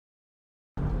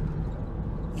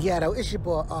Yeah, though, it's your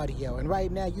boy Audio, and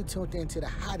right now you tuned into the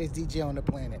hottest DJ on the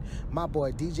planet, my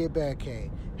boy DJ Barakayd.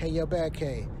 Hey, yo,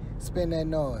 Barakayd, spin that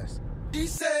noise. He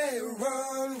said,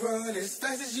 run, run as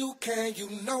fast as you can. You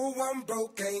know I'm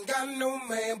broke, ain't got no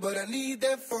man, but I need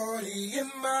that 40 in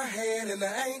my hand, and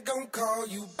I ain't gonna call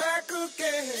you back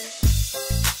again.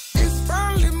 It's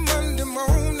finally Monday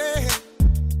morning.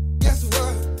 Guess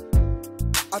what?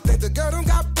 I think the girl done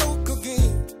got broke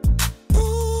again.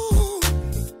 Ooh,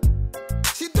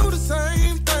 she do the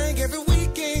same thing every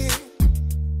weekend.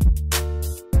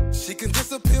 She can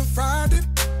disappear Friday,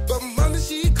 but Monday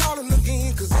she calling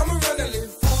again. Cause I'ma run a little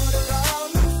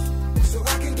 $40 so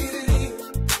I can get it in.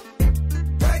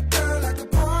 That girl like to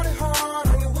party hard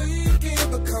on the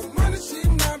weekend, but come Monday she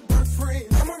my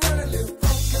boyfriend. I'ma run a little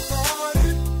funky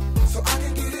party so I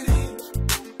can get it in.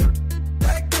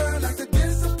 That girl like to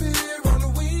disappear on the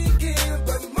weekend,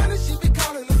 but Monday she be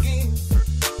calling again.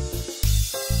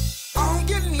 I don't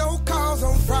get no calls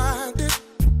on Friday,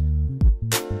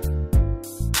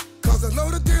 cause I know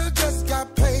the girl just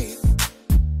got paid.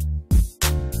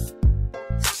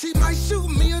 She might shoot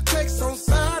me a text on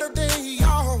Saturday,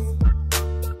 y'all.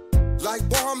 Like,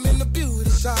 boy, I'm in the beauty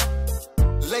shop,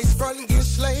 lace front and get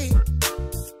slayed.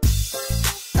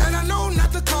 And I know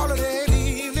not to call her that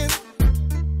evening,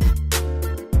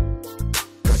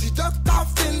 cause she ducked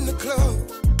off in the club.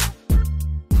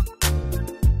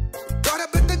 But I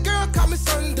bet the girl call me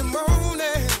Sunday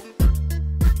morning,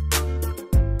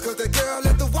 cause the girl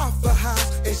at the Waffle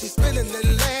House and she spilling the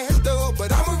last dough.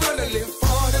 But I'ma run a little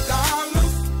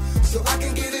 $40 so I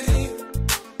can get it in.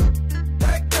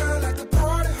 That girl like to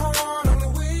party hard on the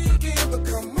weekend, but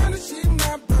come Monday she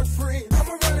my boyfriend.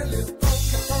 I'ma run a little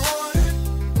funky party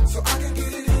so I can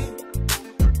get it in.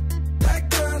 That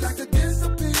girl like to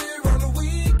disappear on the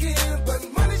weekend, but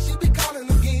Monday she be calling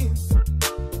again.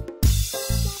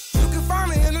 You can find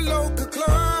me in a local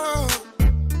club.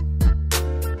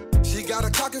 She got her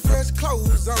cocky fresh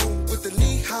clothes on with the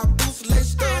knee-high boots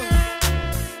laced up.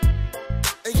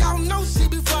 And y'all know she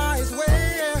be fly as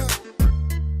well.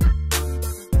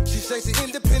 She shakes the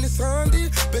independent Sunday,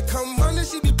 but come Monday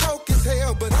she be broke as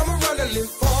hell. But I'ma run a little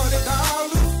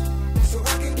 $40 so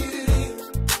I can get it in.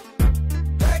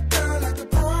 That girl like to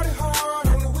party hard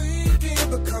on the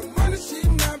weekend, but come Monday she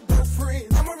my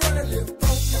boyfriend. I'ma run a little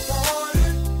funky party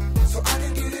so I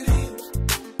can get it in.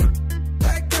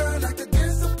 That girl like to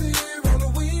disappear on the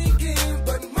weekend,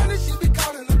 but Monday she be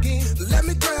calling again. Let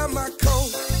me grab my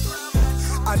coat,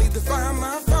 I need to find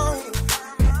my phone.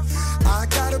 I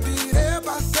gotta be there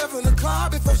by 7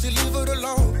 o'clock before she leave it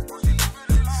alone.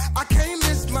 I can't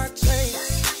miss my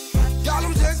chance, y'all,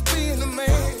 I'm just being a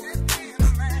man.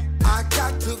 I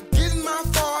got to get my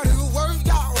 40 worth,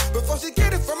 y'all, before she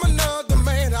get it from another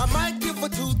man. I might give her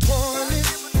 2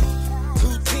 20s,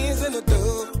 2 10s and a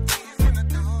dub.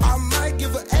 I might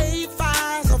give her 8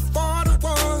 5s or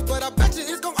 41s, but I bet you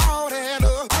it's gon' all add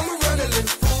up. I'ma run a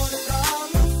little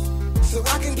 $40 so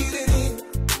I can get it in.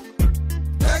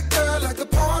 That girl like to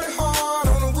party hard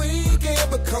on the weekend,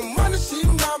 but come Monday she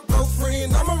my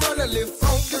boyfriend. I'ma run a little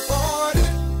funky party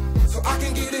so I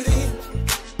can get it in.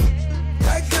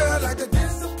 That girl like to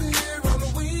disappear on the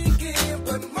weekend,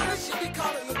 but Monday she be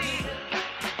calling again.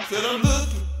 Said I'm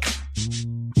looking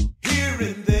here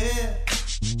and there,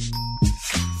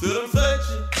 said I'm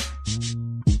searching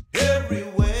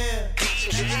everywhere, each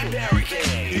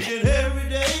and every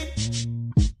day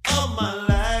of my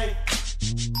life,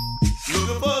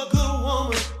 looking for a good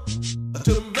woman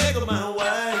to make her my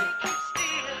wife.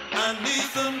 I need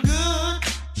some good,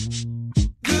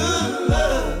 good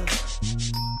love.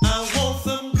 I want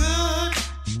some good,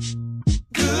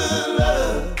 good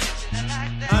love.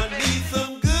 I need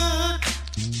some good,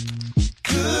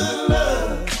 good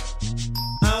love.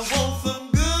 I want some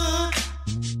good,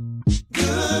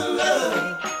 good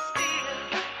love.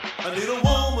 I need a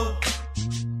woman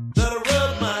that'll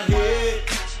rub my head,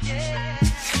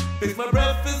 fix my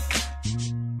breakfast,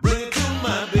 bring it to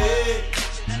my bed.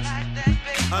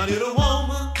 I need a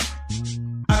woman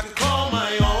I can call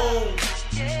my own.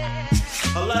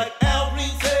 Like Al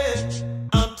Green said,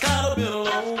 I'm tired of being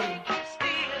alone.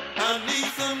 I need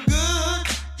some good,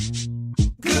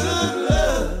 good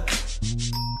love.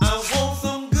 I want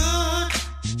some good,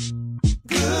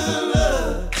 good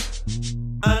love.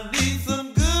 I need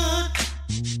some good,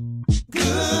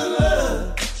 good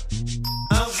love.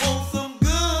 I want some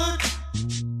good,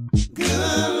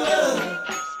 good love.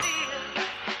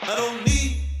 I don't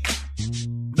need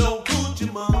no Gucci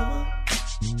mama.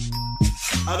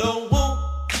 I don't want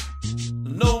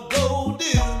no gold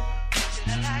digger.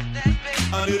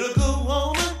 I need a good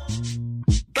woman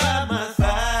by my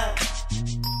side.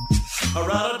 A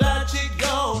ride or die chick,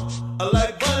 y'all. I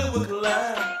like bunny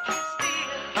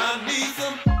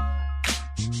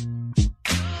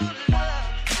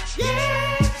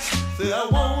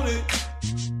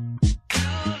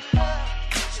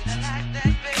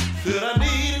Said I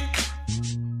need it.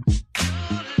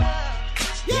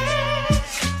 Yeah.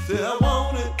 Said I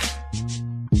want it.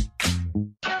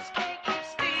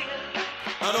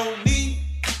 I don't need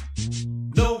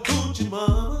no Gucci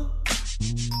mama.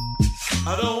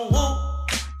 I don't want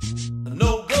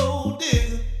no gold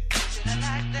digger.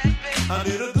 I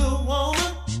need a good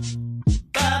woman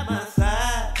by my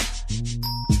side.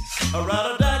 I'd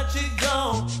rather die chick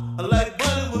gone. I like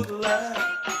money with life.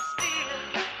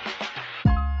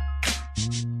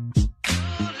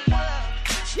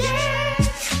 Yeah,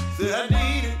 say I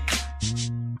need it.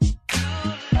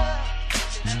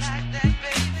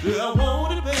 Say I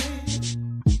want it, baby.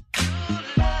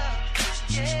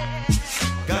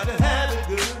 Got to have it,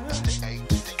 girl.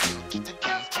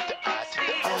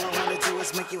 All I wanna do is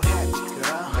make you happy,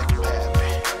 girl. Make you happy.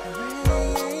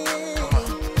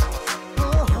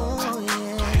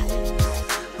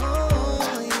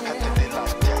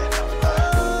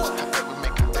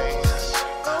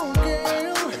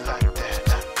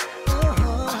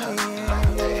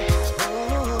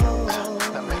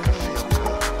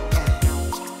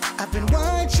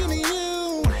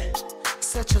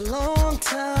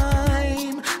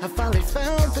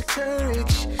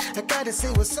 Courage, I gotta say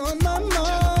what's on my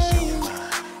mind.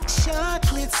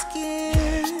 Chocolate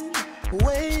skin,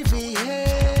 wavy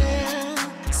hair,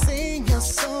 sing your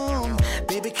song,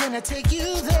 baby, can I take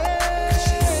you there?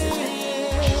 She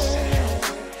said,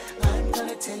 I'm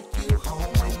gonna take you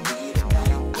home with me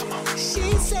tonight.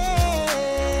 She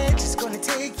said, just gonna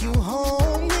take you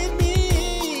home with me.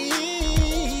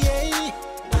 Yeah.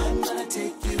 I'm gonna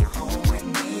take you home with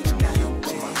me tonight,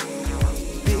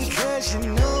 baby. Because you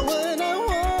know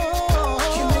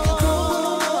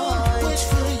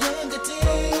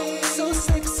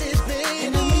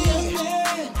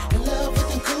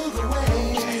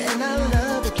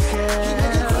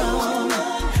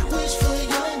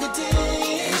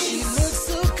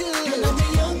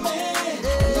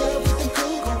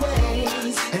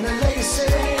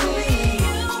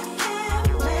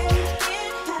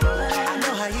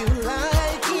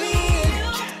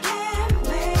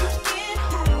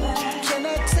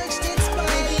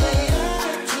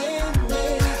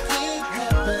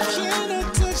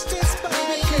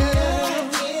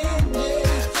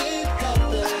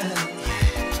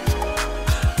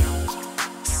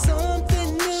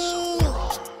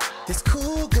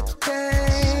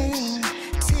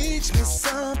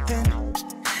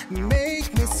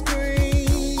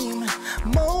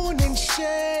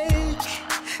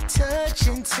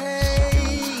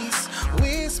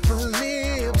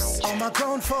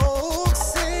grown folks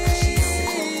sing.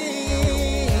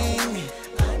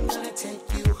 I'm gonna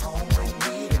take you home with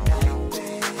me tonight,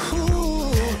 baby.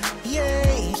 Ooh,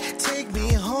 yeah, take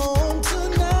me home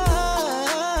tonight.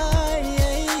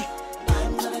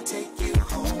 I'm gonna take you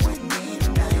home with me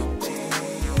tonight,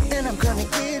 baby. And I'm gonna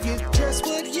give you just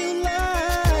what you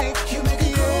like. You make a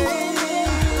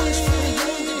wish for the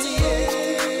younger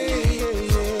days.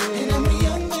 And I'm a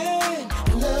young man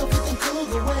in love with them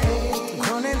cougar ways.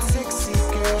 Sexy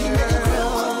girl. You make a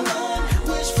grown woman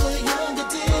wish for younger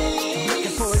days.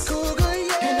 Looking for a cougar,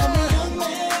 yeah. And I'm a young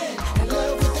man in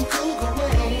love with them cougar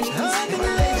ways. I'm in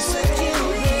love with you,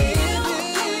 baby.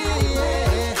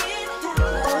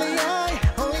 Oh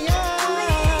yeah, oh yeah.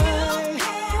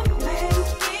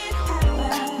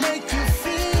 Make you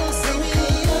feel so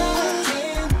good.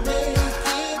 Can make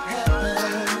it happen.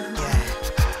 Yeah,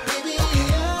 baby,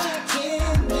 I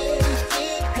can make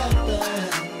it happen.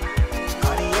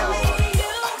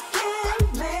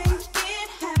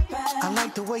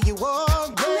 The way you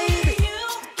walk, baby, you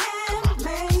can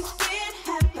make it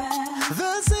happen.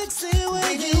 The sexy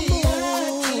way you move, I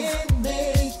can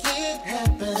make it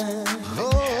happen.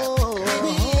 Oh,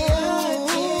 baby, I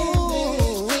can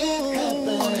make it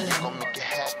happen. You gon' make it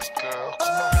happy, girl.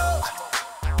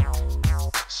 Come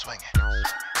on. Swing it.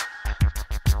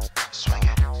 Swing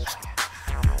it.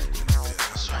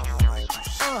 Swing it.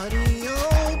 Audio,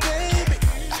 baby.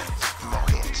 More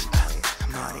hits.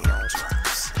 Audio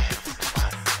drops.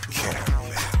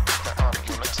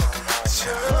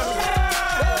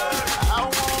 I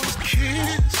want a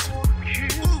kiss,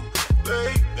 ooh,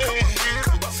 baby.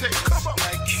 Come on,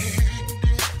 like candy.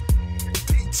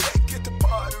 DJ, get the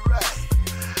party right.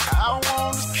 I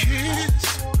want a kiss,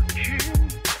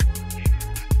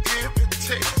 if it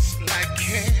tastes like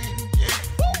candy.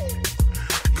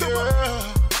 Girl,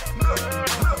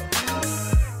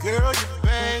 girl, you're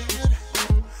bad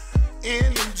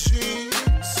in them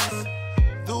jeans.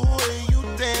 The way you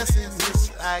dancing is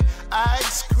like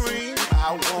ice cream. I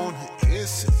wanna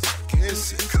kiss it,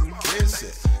 kiss it, kiss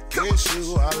it, kiss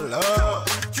you. I love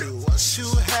you. Once you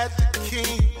had the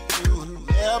key, you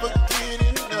never get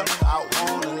enough.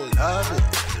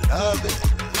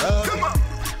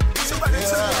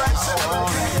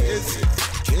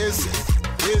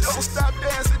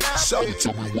 Tell me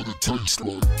what it tastes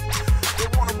like. They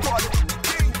wanna party with the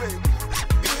king, baby.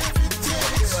 If it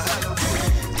tastes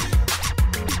Hollywood.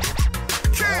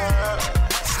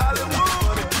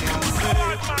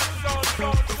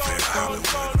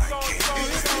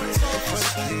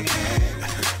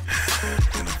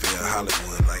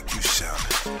 Hollywood like you shout.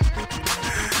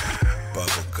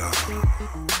 Bubble gum,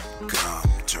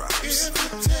 gumdrops,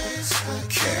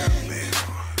 caramel.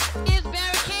 It's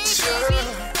Barakayd,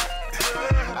 baby.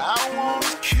 I want a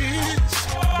kiss.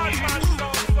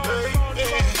 Baby,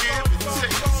 if it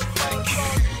tastes like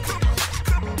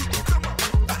come on.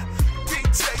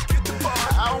 DJ, get the ball.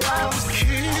 I want a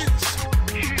kiss.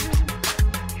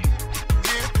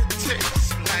 If it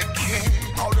tastes like candy.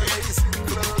 All the ladies in the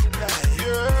club tonight.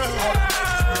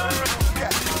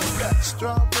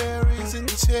 Strawberries and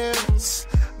cherries,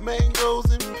 mangoes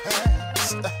and pats,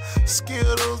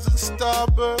 Skittles and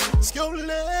Starbursts, your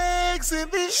legs in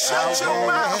the air. Shut your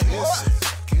mouth.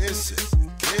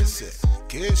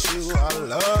 Kiss you, I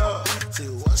love. See,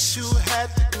 once you had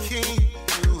the key,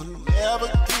 you never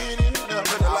get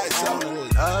enough. I wanna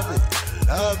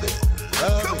love it.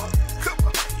 Come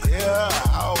on. Yeah,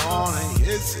 I wanna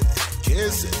kiss it.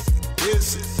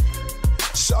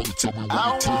 I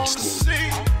wanna see,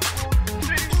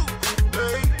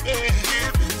 baby,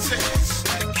 if it tastes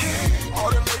like candy. All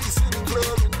the ladies in the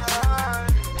club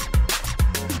tonight.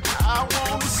 I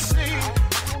wanna see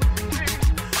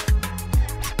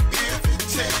if it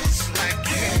tastes like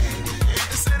candy.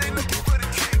 They say they looking for the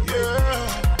king,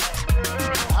 yeah.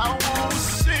 I wanna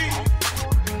see,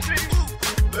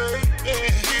 baby,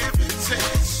 if it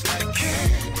tastes like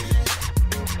candy.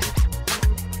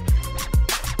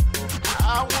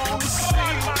 I wanna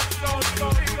see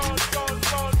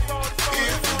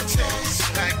if it tastes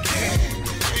like candy.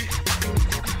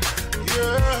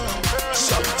 Yeah.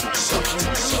 In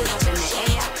the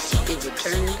air is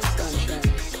returning to sunshine.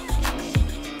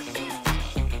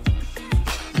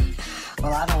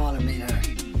 Well, I don't want to meet her.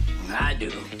 I do.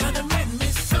 Gonna make me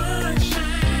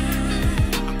sunshine.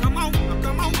 Come on.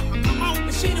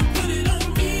 She done put it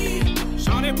on me.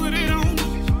 Shawty put it on me.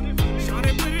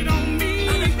 Shawty put it on me.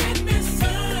 Gonna make me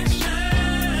sunshine.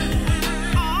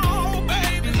 Oh,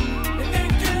 baby. And that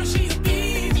girl, she a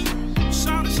beast.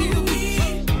 Shawty, she a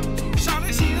beast.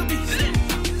 Shawty, she a beast.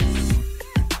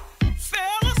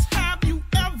 Fellas, have you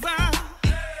ever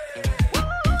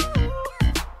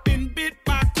been bit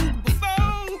by a cougar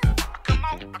before? Come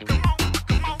on.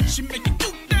 She make you do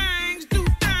things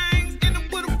in it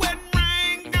with a wet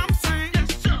ring. I'm saying,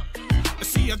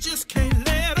 see, I just can't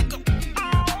let her go.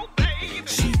 Oh, baby.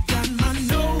 She got my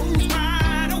nose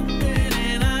wide open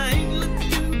and I ain't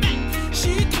looking back.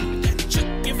 She got that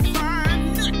chucky fine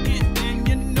nugget and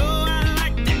you know I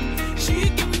like that. She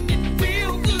giving it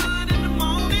real good in the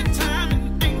morning time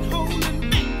and ain't holding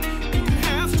back. You can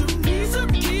have Teresa,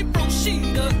 keep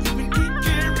Rashida, even keep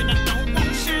Karen. I don't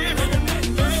want Sharon.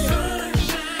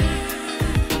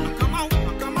 Come on.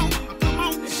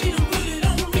 She done put it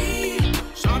on me.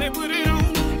 Shawty put it on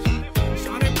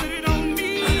me.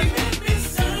 Gonna make me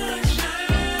sunshine.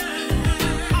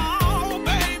 Oh,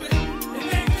 baby. And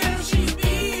that girl, she a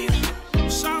beast.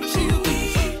 Shawty, she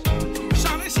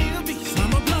a beast.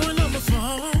 Mama blowing up my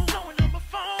phone.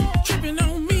 Tripping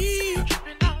on me.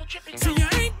 See, I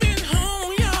ain't been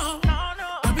home, y'all.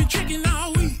 I've been drinking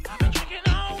all week.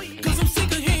 Cause I'm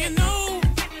sick of hearing no.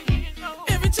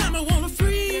 Every time I wanna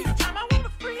free.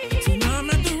 So now I'm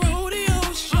at the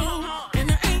rodeo show.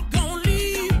 And I ain't gon'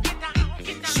 leave.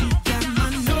 She got my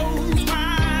nose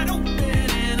wide open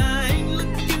and I ain't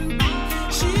looking back.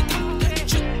 She got that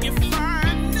chucky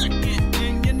fine nugget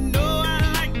and you know I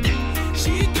like that.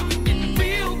 She giving it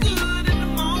real good in the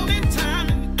morning time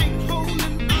and ain't holding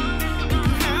back. You can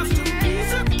have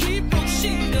Teresa, keep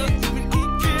Rashida, even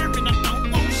keep Karen. I don't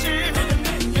want Sharon.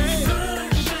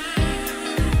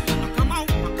 Come on.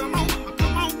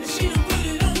 She done put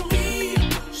it on me.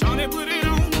 Shawty put it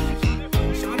on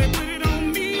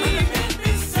me. Gonna make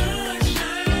me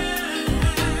sunshine.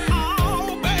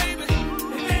 Oh, baby.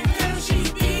 And that girl, she a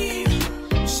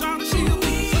beast. Shawty, she a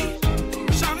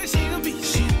beast.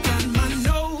 She got my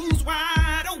nose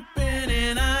wide open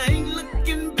and I ain't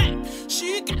looking back.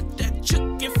 She got that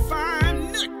chucky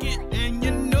fine nugget and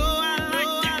you know I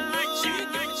like that.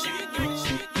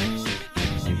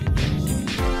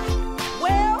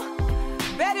 Well,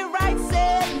 Betty Wright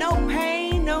said, no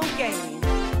pain, no gain.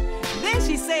 Then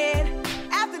she said,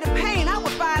 after the pain, I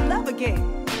would find love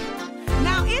again.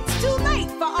 Now it's too late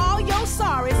for all your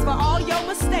sorries, for all your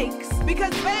mistakes.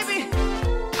 Because, baby,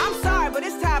 I'm sorry, but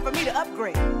it's time for me to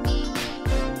upgrade.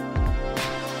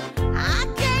 I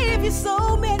gave you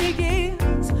so many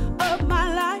years of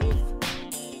my life.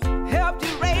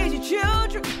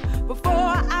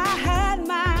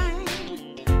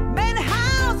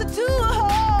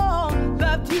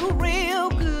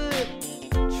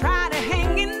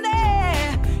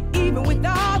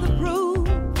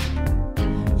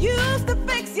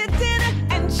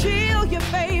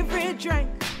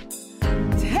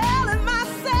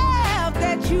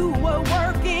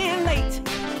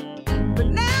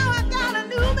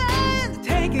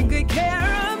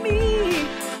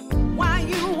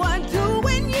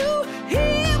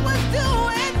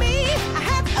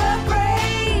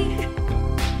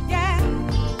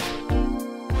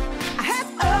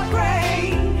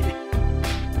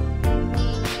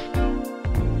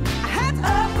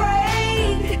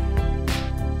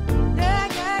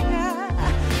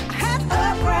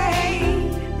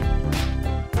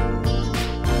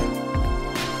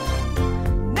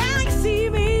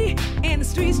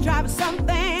 streets driving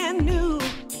something new.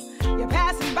 You're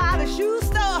passing by the shoe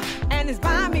store and it's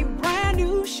buying me brand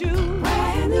new shoes.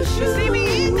 Brand new shoes. You see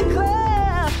me in the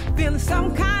club, feeling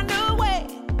some kind of way.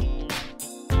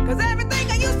 Cause everything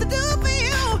I used to do for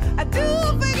you, I do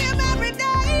for him every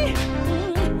day.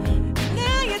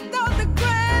 Now you thought the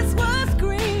grass was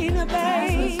greener,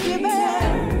 baby.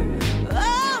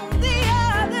 On the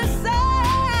other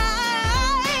side,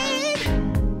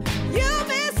 you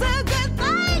miss a good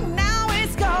thing, now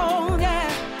it's gone, yeah.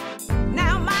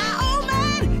 Now my old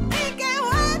man, he can't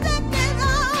wait to get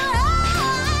on.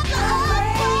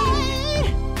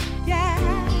 Yeah.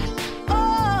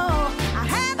 Oh, I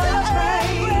had to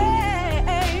upgrade,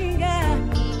 yeah.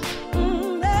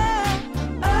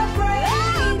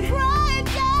 Upgrade,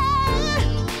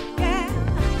 yeah.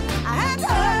 I had to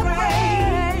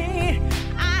upgrade.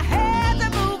 I had to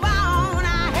move on. I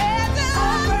had to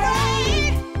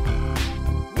upgrade.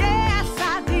 Yes, I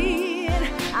did.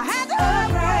 I had to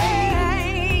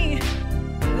upgrade.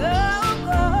 Oh,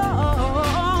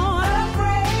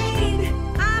 upgrade.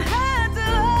 I had to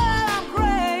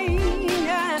upgrade.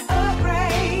 Yeah,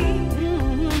 upgrade.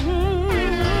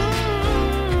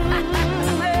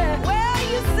 Well,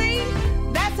 you see,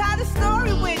 that's how the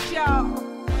story went, y'all.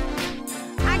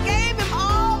 I gave him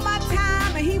all my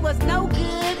time and he was no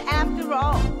good after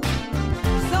all.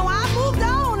 So I moved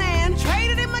on and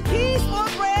traded in my keys for a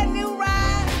brand new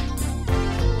ride.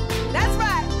 That's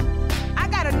right, I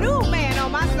got a new man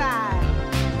on my side.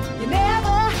 You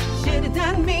never should have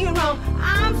done me wrong.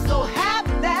 I'm so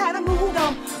happy that I moved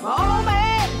on. My old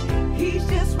man, he's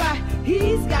just right.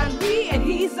 He's got me and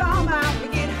he's all mine. We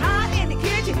get hot in the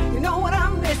kitchen, you know what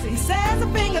I'm missing. He says a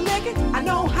finger licking, I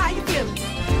know how you feeling.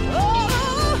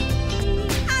 Oh,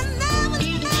 I never.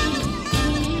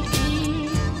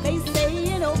 They say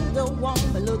an older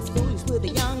woman looks foolish with a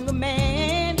younger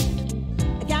man.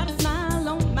 I got a smile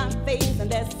on my face and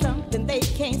there's something they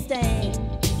can't stand.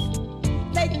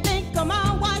 They think I'm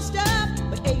all washed up,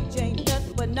 but age ain't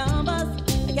nothing but numbers.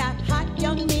 I got hot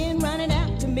young men running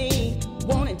after me,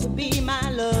 wanting to be my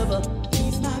lover.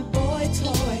 He's my boy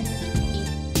toy.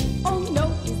 Oh no,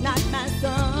 he's not my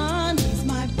son. He's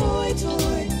my boy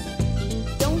toy.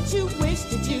 Don't you wish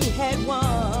that you had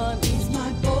one? He's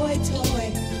my boy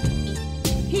toy.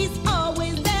 He's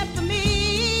always there for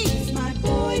me. He's my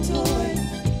boy toy.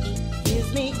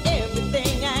 Gives me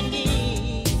everything I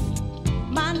need.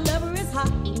 My lover is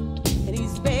hot and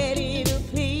he's ready to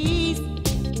please.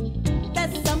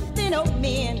 That's something old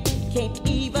men can't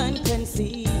even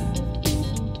conceive.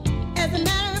 As a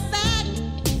matter of fact,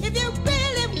 if you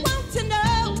really want to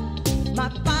know, my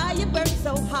fire burns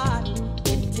so hot,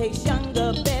 it tastes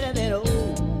younger better than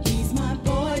old. He's my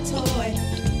boy toy.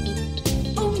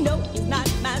 Oh no, he's not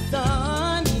my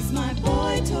son. He's my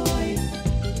boy toy.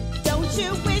 Don't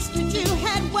you wish that you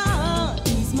had one?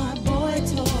 He's my boy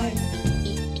toy.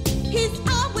 He's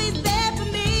always there for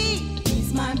me.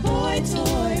 He's my boy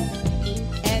toy.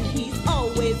 And he's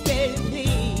always ready to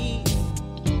please.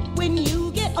 When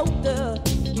you get older,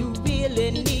 you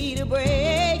really need a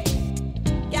break.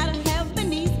 Gotta have my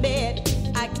knees bed.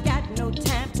 I got no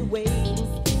time to waste.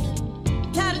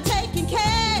 Tired of taking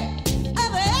care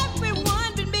of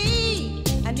everyone but me.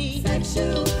 I need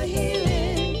sexual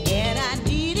healing, and I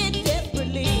need it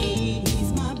desperately.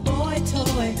 He's my boy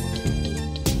toy.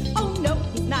 Oh no,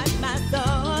 he's not my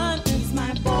son. He's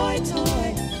my boy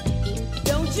toy.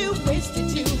 Don't you wish that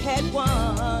you had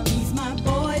one? He's my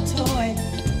boy toy.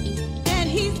 And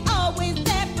he's always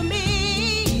there for me.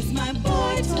 He's my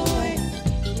boy toy.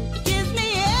 Gives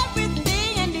me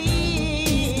everything I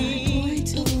need.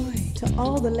 He's my boy toy. To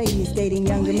all the ladies dating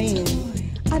younger men,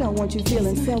 I don't want you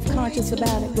feeling self-conscious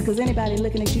about it, because anybody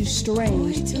looking at you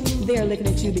strange, they're looking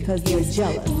at you because they're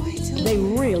jealous. They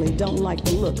really don't like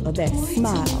the look of that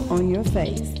smile on your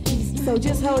face. So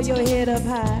just hold your head up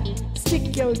high,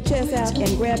 stick your chest out,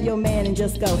 and grab your man and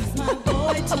just go. My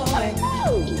boy toy.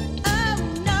 Oh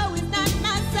no, he's not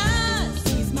my son.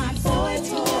 He's my boy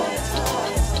toy.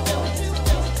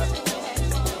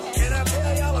 Can I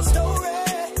tell y'all a story?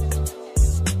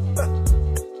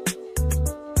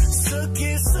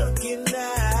 Suck it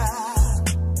now.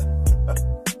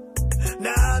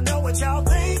 Now I know what y'all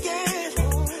thinking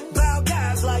about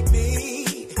guys like me.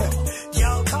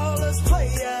 Y'all call us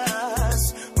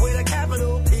players with a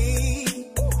capital P.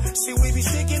 See, we be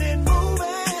sticking and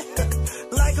moving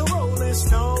like a rolling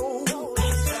stone.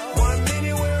 1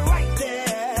 minute we're right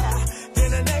there,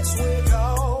 then the next we're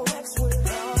gone.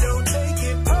 Don't take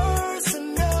it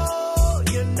personal,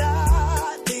 you're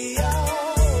not the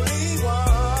only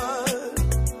one.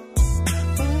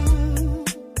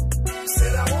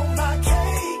 Said I want my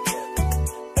cake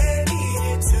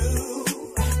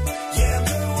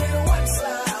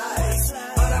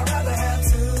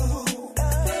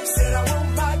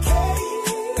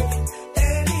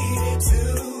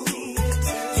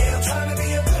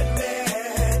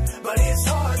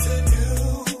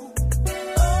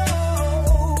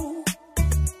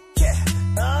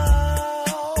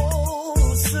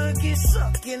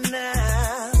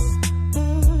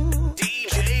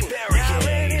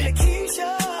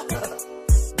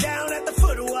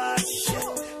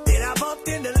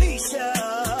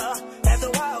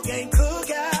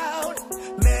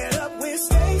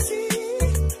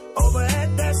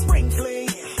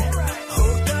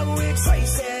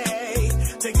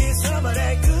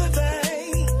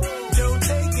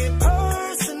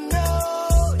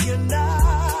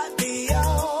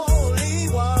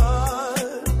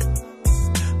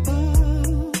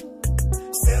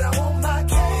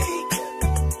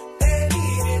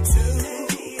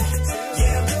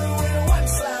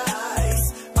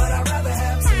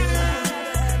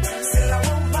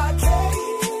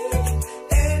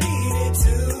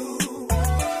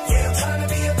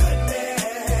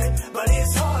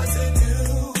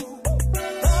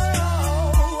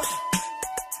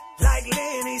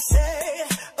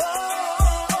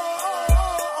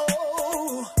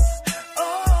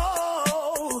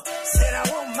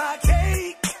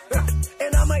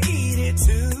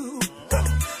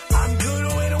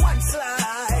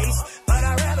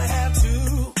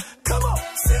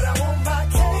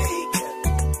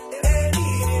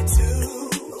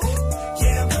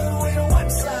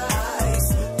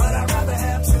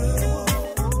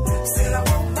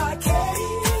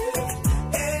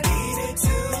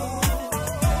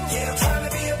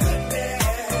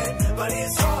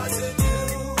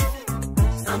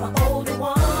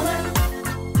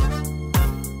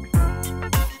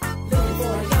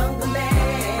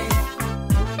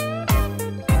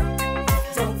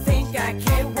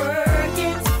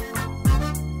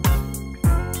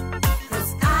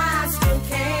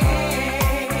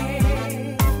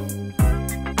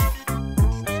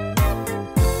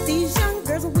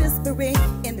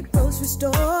grocery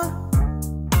store.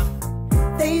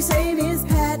 They say Miss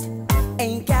Pat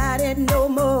ain't got it no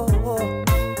more,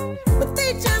 but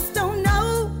they just don't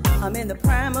know I'm in the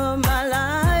prime of my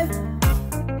life.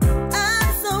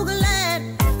 I'm so glad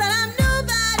that I'm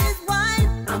nobody's wife.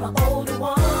 I'm an older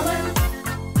woman.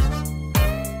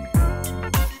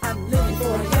 I'm looking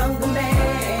for a younger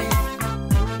man.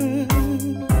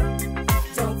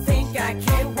 Don't think I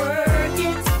can't work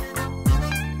it,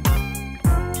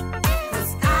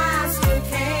 'cause I still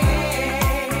can.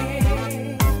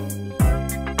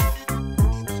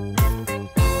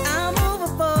 I'm over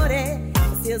 40,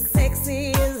 still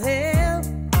sexy as hell.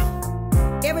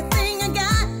 Everything I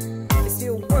got is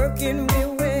still working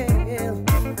real well.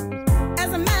 As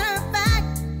a matter of fact,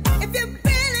 if you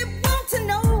really want to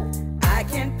know, I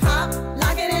can pop,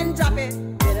 lock it and drop it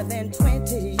better than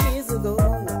 20 years ago.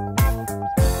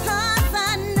 'Cause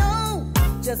I know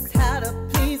just how to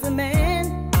please a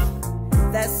man.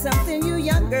 That's something you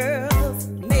young girls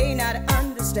may not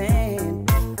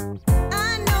understand.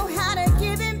 I know how to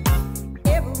give him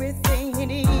everything he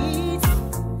needs.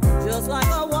 Just like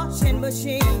a washing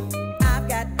machine, I've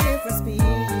got different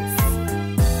speeds.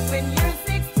 When you're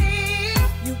 16,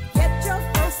 you get your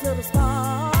first little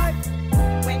spark.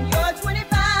 When you're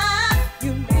 25,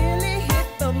 you really hit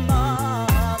the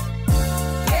mark.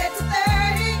 Get to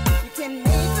 30, you can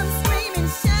make them scream and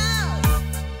shout.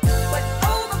 But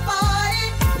over 40,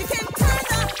 you can turn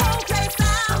the whole place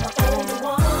out. I'm an older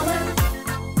woman,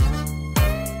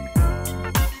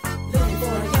 looking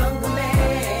for a younger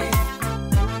man.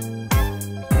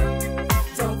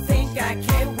 Don't think I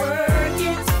can't work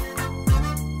it,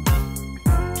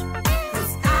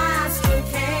 'cause I still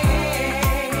can.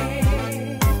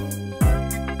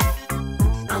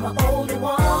 I'm an older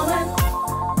woman.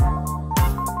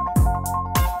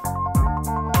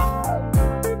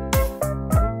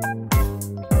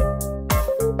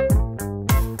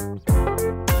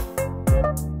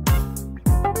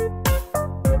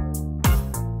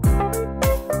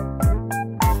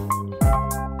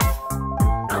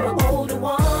 I'm an older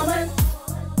woman,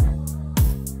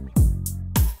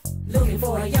 looking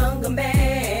for a younger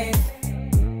man.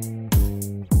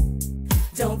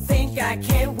 Don't think I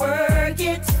can't work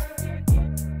it,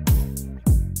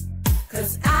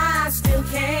 'cause I still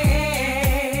can.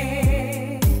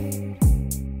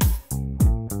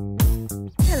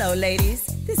 Hello ladies,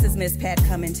 this is Miss Pat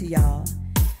coming to y'all.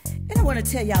 And I want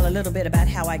to tell y'all a little bit about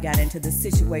how I got into the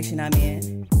situation I'm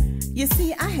in. You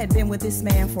see, I had been with this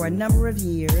man for a number of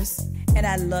years, and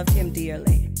I loved him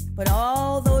dearly. But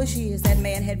all those years, that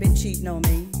man had been cheating on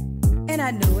me. And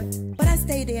I knew it, but I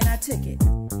stayed there and I took it.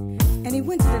 And he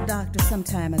went to the doctor some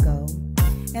time ago,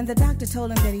 and the doctor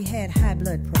told him that he had high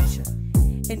blood pressure,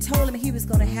 and told him he was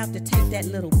going to have to take that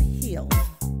little pill.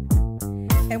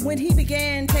 And when he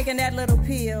began taking that little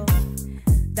pill,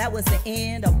 that was the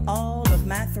end of all of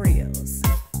my thrills.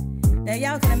 Now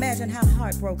y'all can imagine how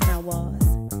heartbroken I was.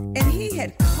 And he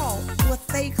had caught what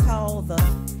they call the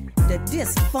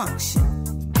dysfunction,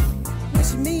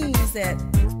 which means that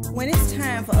when it's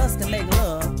time for us to make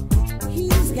love,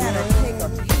 he's got to take a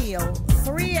pill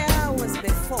 3 hours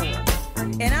before.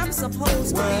 And I'm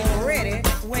supposed to be ready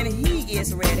when he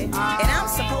gets ready. And I'm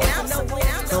supposed to know when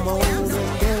I'm Come on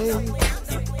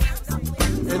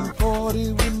and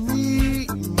party with me.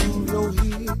 Move your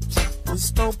hips and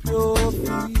stomp your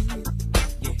feet.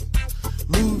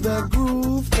 Move that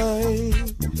groove thing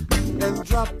and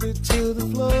drop it to the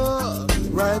floor.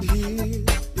 Right here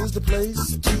is the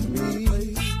place to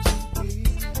be.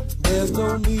 There's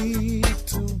no need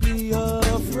to be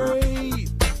afraid.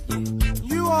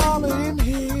 You all are in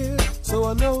here, so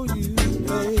I know you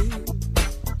paid.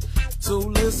 So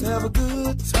let's have a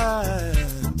good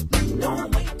time.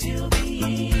 Don't wait till the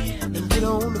end. And get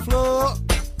on the floor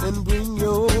and bring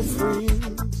your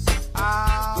friends.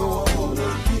 Go on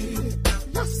and get it.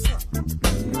 Yes, sir.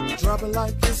 Drop it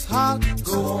like it's hot.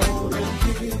 Go on and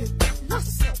get it. Yes,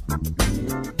 sir.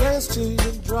 Dance till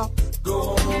you drop.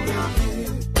 Go on and get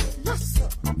it. Yes, sir.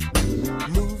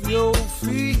 Move your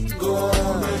feet. Go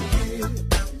on and get it.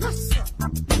 Yes, sir.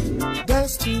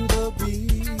 Dance to the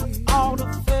beat. All the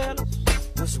fellas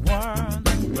just want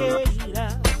to get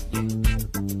out.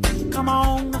 Come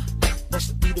on, let's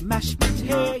do the mashed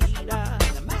potato.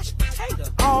 The mashed potato.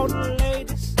 All the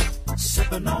ladies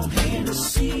sipping on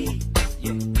Hennessy.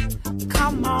 Yeah.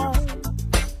 Come on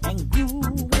and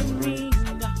groove with me.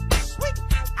 Sweet.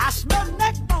 I smell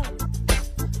neck bone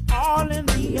all in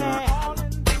the air.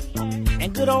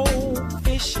 And good old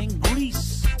fish and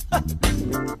grease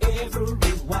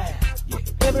everywhere. Yeah.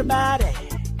 Everybody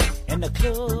in the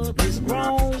club is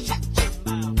grown.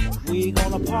 We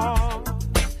gonna party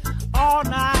all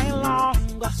night long.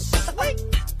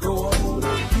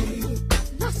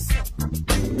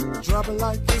 it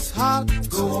like it's hot.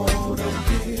 Go on and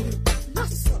get it.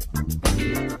 Yes, sir.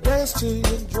 Dance till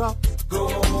you drop. Go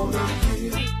on and get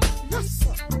it. Yes,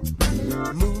 sir.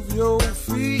 Move your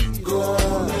feet. Go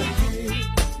on and get it.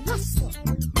 Yes, sir.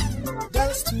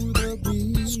 Dance to the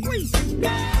beat. Squeeze it.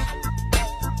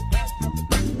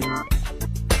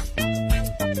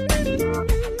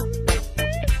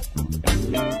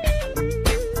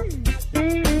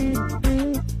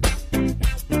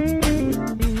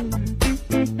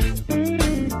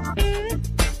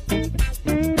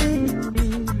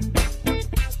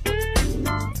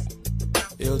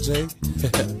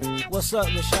 What's up,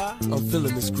 Rashad? I'm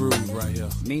feeling this groove right here.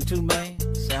 Me too, man.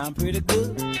 Sound pretty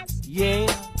good. Yeah.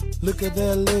 Look at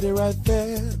that lady right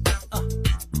there.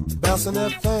 Bouncing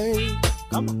that thing.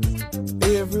 Come on.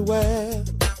 Everywhere.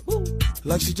 Woo.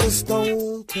 Like she just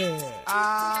don't care.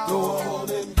 Go on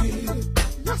and get it.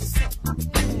 Yes, sir.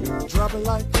 Drop it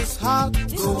like it's hot.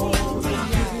 Go on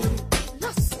and get it.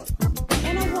 Yes, sir.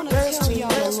 And I want to tell y'all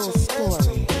a little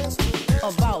story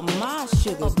about my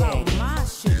sugar daddy.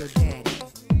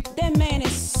 That man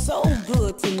is so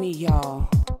good to me, y'all.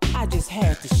 I just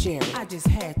had to share it.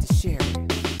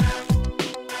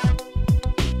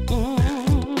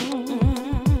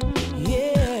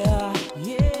 Yeah,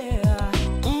 yeah.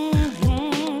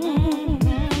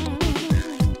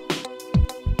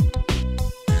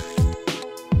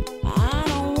 I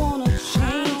don't wanna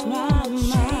change my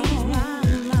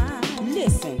mind.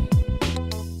 Listen,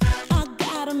 I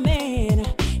got a man.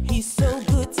 He's so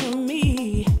good to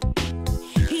me.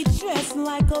 He dressed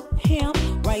like a pimp,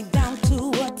 right down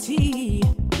to a T.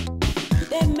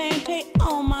 That man pay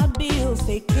all my bills,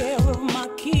 take care of my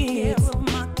kids.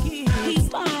 He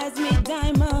buys me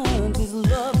diamonds, his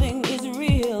loving is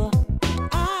real.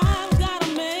 I've got a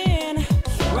man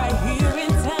right here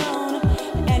in town,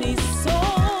 and he's so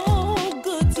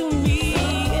good to me.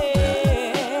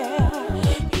 Yeah.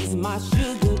 He's my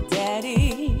sugar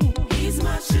daddy.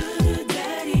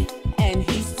 And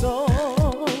he's so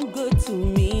good to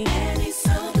me. He's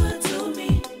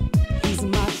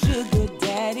my sugar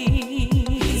daddy.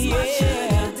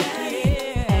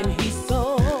 And he's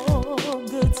so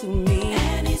good to me.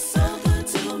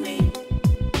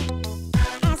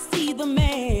 I see the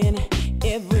man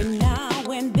every now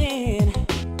and then.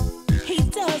 He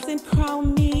doesn't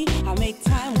crown me. I make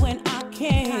time when I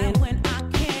can.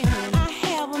 I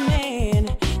have a man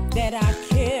that I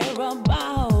care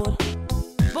about.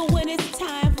 But when it's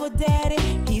time for daddy,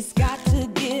 he's got to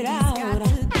get out.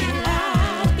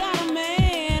 I've got a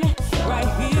man right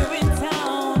here in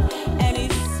town, and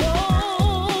he's so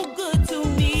good to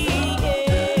me.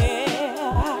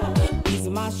 Yeah. He's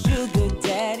my sugar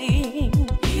daddy.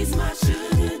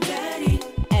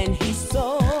 And he's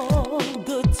so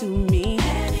good to me.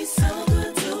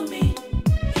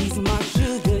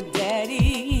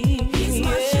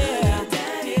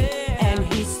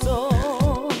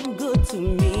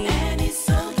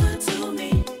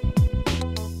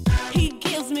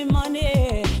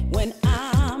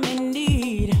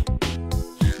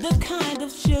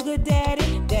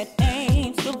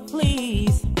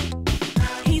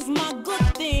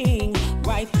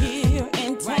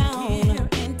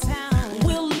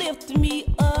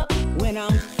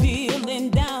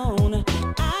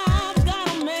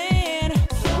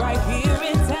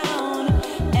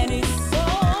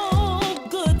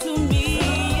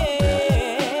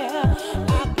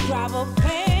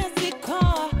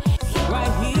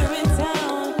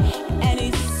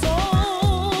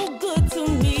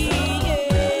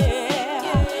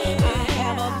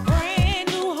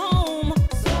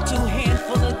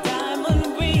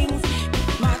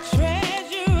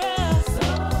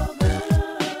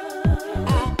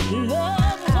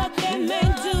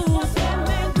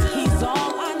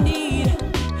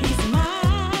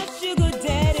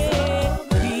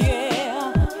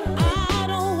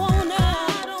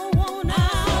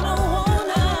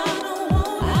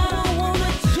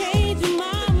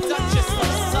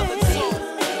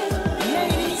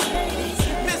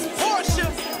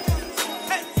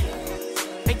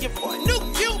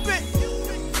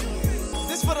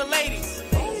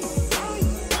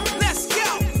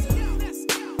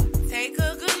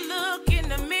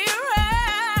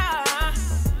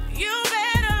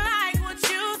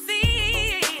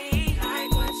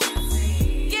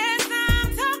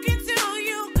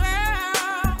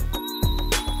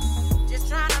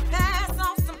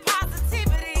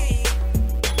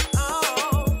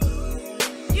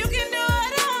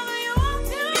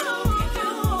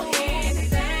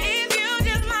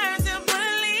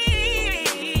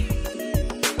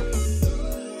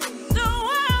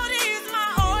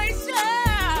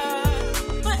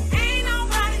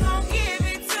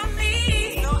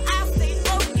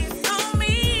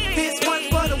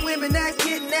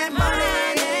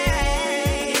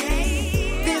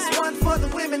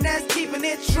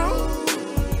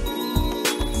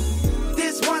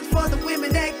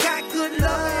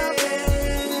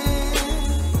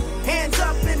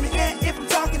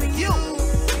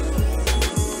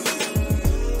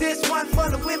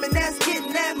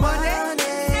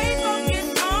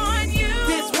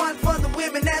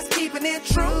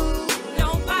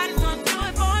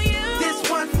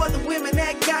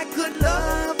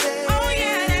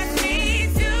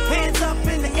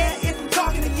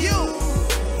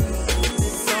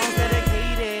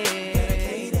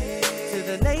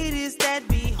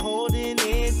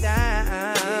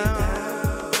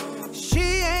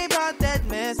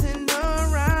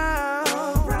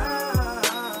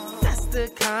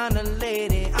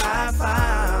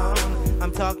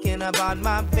 talking about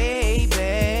my baby.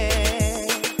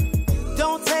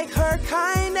 Don't take her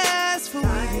kindness for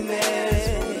weakness.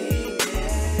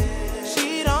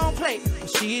 She don't play, but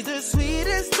she's the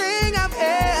sweetest thing I've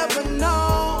ever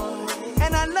known.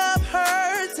 And I love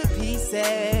her to pieces.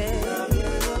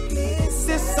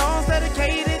 This song's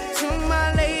dedicated to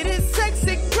my lady,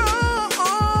 sexy girl.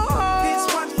 This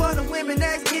one's for the women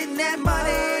that's getting that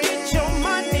money. Get your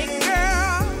money,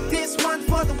 girl. This one's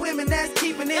for the women that's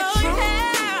keeping it true.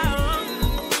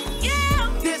 Yeah.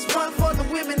 This one for the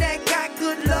women that got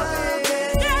good love.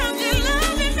 Girl, good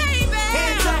loving, baby.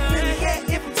 Hands up in the air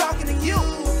if I'm talking to you.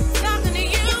 Talking to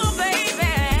you,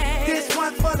 baby. This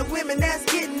one for the women that's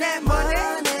getting that money.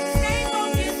 Stay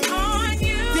focused on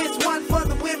you. This one for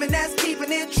the women that's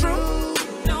keeping it true.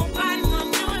 Nobody's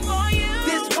gonna do it for you.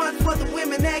 This one for the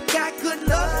women that got good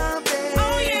love.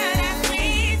 Oh yeah, that's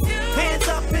me too. Hands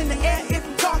up in the air if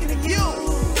I'm talking to you.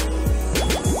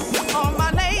 All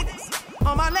my ladies,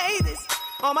 all my ladies,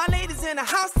 all my ladies in the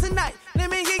house tonight. Let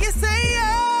me hear you say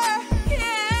yeah.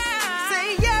 Yeah.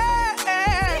 Say yeah.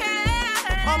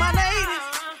 Yeah. All my ladies,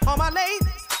 all my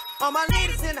ladies, all my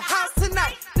ladies in the house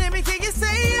tonight. Let me hear you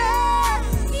say yeah.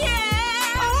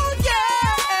 Yeah. Oh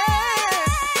yeah.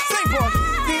 Say boy,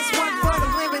 this one for the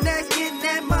women that's getting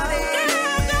that money.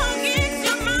 Girl, don't get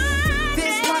your money.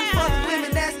 This one for the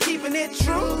women that's keeping it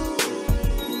true.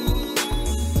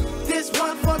 This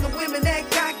one for the women that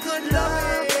got good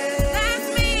love. That's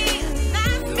me.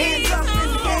 That's me. Hands up in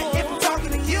the air if I'm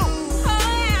talking to you. Oh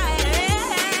yeah.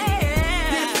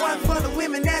 This one for the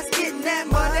women that's getting that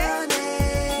money.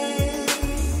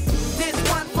 This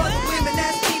one for the women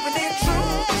that's keeping it true.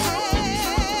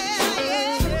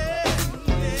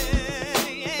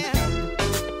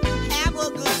 Have a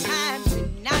good time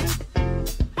tonight.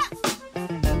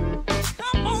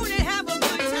 Come on and have a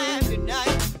good time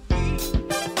tonight.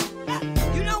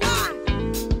 You know why?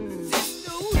 It's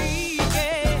the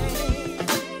weekend.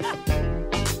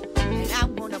 And I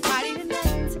wanna party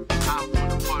tonight. I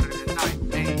wanna party tonight.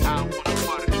 Hey, I wanna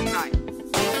party tonight.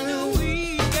 It's the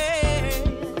weekend.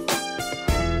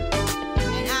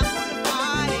 And I wanna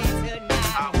party tonight.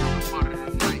 I wanna party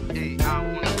tonight. Hey, I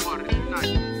wanna party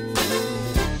tonight.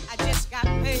 I just got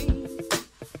paid,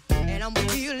 and I'm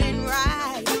feeling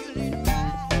right.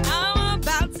 I'm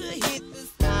about to hit the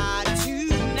spot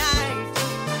tonight.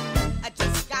 I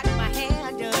just got my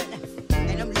hair done,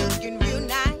 and I'm looking real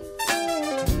nice.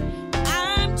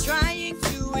 I'm trying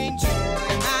to enjoy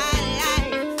my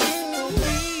life.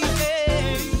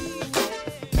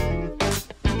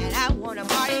 And I wanna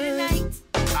party tonight.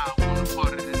 I wanna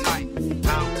party tonight. I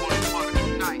wanna party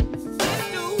tonight. It's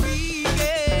the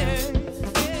weekend.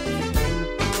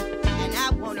 And I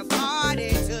wanna party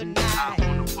I tonight.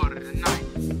 wanna party tonight.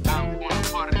 I wanna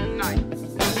party tonight.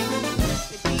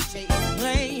 The DJ is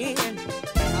playing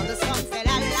all the songs that I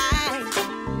like.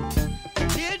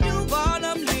 Till Duval,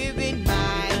 I'm living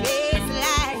my best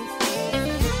life.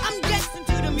 I'm dancing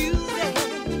to the music,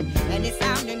 and it's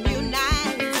sounding real nice.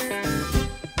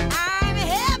 I'm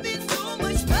having so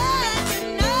much fun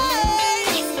tonight.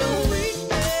 It's the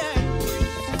weekend,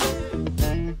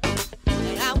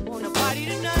 and I wanna party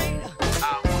tonight. I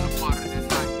wanna party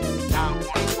tonight. I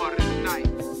wanna party tonight.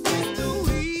 It's the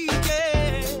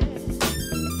weekend,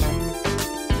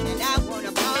 and I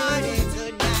wanna party I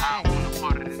tonight. wanna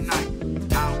party tonight.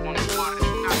 I wanna party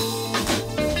tonight.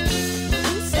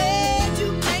 Who said you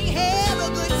can't have a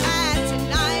good time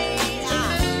tonight?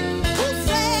 Who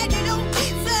said you don't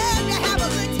deserve to have a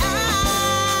good time?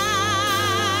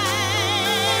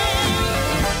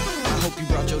 I hope you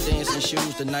brought your dancing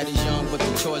shoes. The night is young, but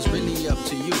the choice really up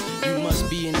to you. You must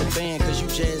be in the band, cause you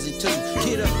jazzy too.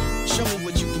 Get up, show me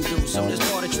what you can do. So this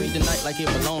party treat the night like it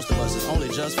belongs to us. It's only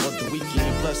just for the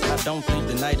weekend. Plus, I don't think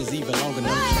the night is even long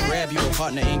enough. Grab your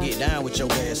partner and get down with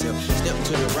your ass up. Step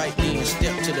to the right, then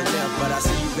step to the left. But I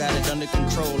see you got it under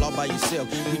control all by yourself.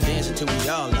 We dancing till we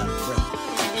all out of breath.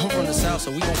 I'm from the South,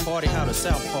 so we gon' party how the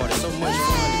South party. So much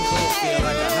fun, the club feel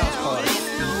like a house party. It's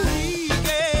the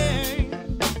weekend,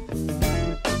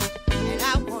 and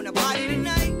I wanna party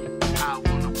tonight. I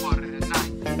wanna party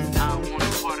tonight. I wanna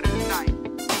party tonight.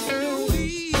 It's the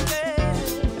weekend,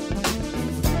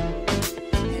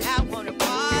 and I wanna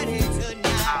party I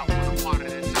tonight. wanna party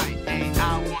tonight. Hey,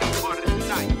 I wanna party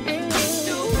tonight. It's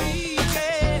the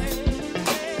weekend,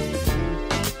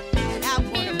 and I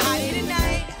wanna party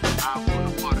tonight. I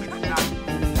wanna party tonight.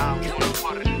 I wanna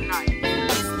party tonight.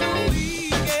 It's the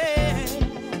weekend,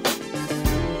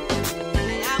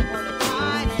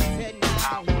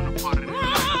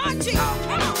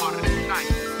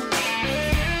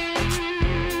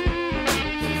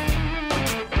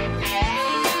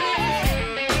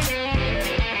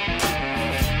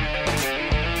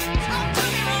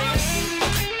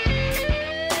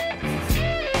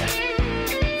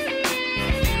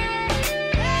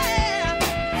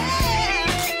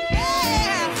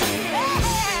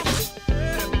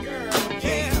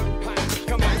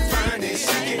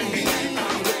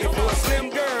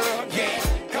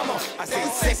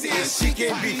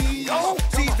 can be. Oh,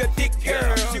 she's a thick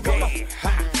girl. She wanna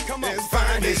come on, as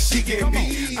fine as she can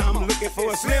be. I'm looking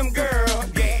for a slim girl.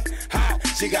 Yeah,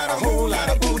 she got a whole lot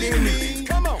of booty in me.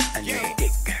 Come on, yeah.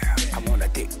 Thick girl, I want a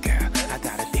thick girl. I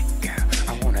got a thick girl.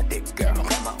 I want a thick girl.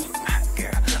 Come on, hot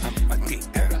girl. I'm a thick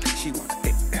girl. She want a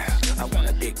thick girl. I want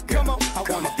a thick girl. Come on, I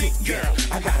want a thick girl.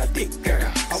 I got a thick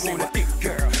girl. I want a thick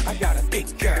girl. I got a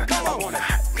thick girl. I want a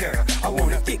hot girl. I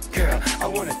want a thick girl. I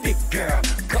want a thick girl.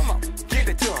 Come on, give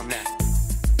it to him now.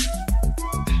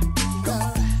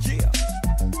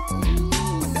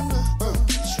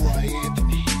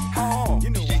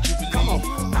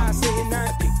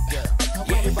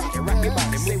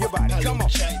 Move your body, come on,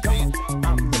 come on.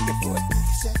 I'm looking for it.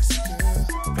 Sexy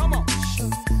girl. Come on.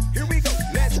 Here we go.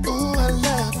 Let's go. Ooh, I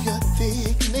love your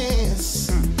thickness.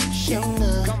 Show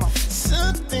love. Come on.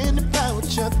 Something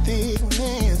about your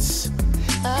thickness.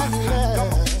 I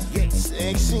love.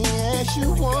 Sexy as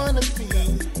you wanna be.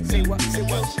 Say what? Say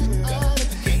what?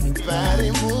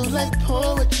 Body moves like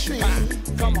poetry.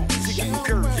 Come on. She got the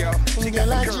curve, y'all. She got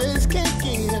Girl, I the curve. just can't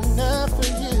get enough of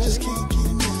you. Just can't get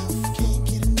enough.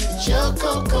 Your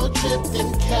cocoa dripped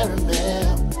in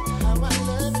caramel. How I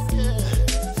love it, girl.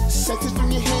 Seconds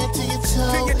from your head to your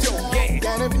toes.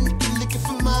 Gotta be looking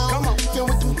for more. You're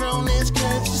with them grown ass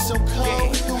curves, you're so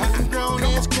cold. You're with them grown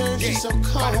ass curves, you're so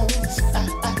cold.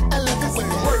 I love it when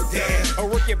you work that. Or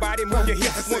work your body, move your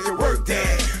hips, I want you work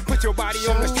that. Put your body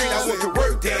on the street, I want you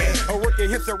work that. Or work your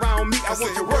hips around me, I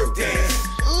want you work that.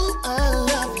 Ooh, I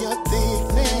love your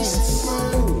thickness.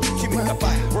 Give me the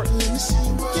body work.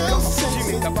 Give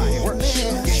me the body work.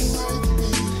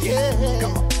 Yeah,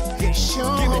 come on. Show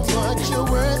what you're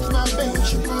worth, my baby.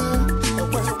 What you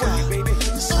work, baby?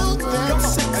 So that's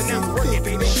sexy,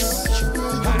 baby.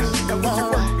 What you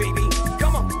work, baby?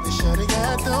 Come on. Shorty, I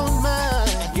don't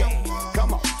mind. Yeah,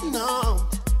 come on. No,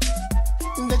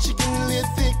 that you can live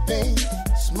thick, babe.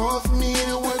 It's more for me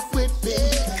to work with,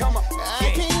 babe. Come on.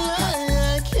 I can't lie,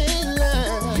 I can't lie.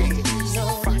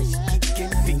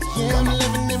 Yeah, I'm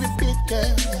loving every bit,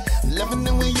 girl. Loving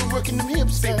the way you're working them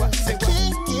hips, girl. I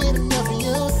can't get enough of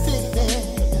your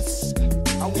thickness.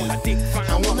 I want a thick fine.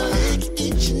 I wanna lick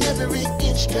each and every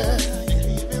inch, girl.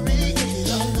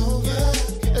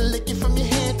 Lick it from your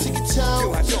head to your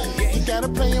toe. You gotta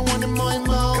play it one and more and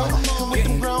more. With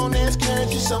them grown ass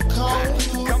curves, you're so cold.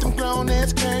 With them grown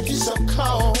ass curves, you're so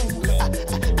cold.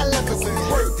 I love it when you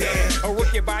work that. Or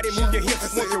work your body, move your hips,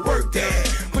 I want you work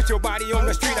that. Put your body on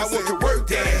the street, I want you work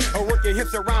that. Or work your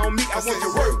hips around me, I want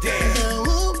you work that.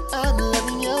 Ooh, I'm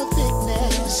loving your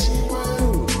thickness.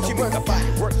 Give me the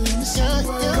body work.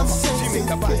 Give me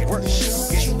the body work.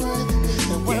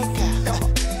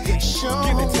 Show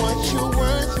what you're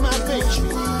worth, my baby.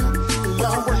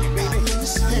 What you work, baby?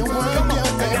 And work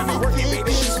out everything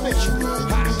is special.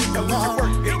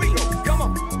 Here we go. Come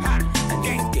on. I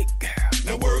can't get girl.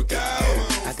 Now work out.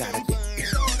 I got a thick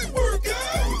girl. Work out.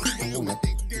 I want a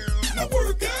thick girl. Now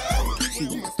work out. She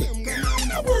want a thick girl.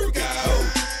 Now work out.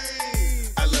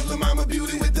 I love the mama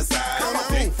beauty with the size. I'm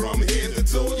thick from head to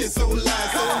toe. You're so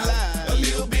light. A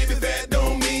little baby fat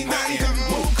don't mean nothing.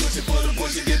 More cushion for the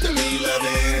push, you get to me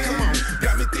loving. Come on.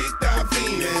 Got me thick, I'm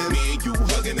feeling. Me and you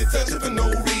hugging and touching for no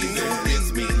reason.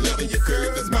 It's me loving your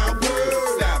curve is my word.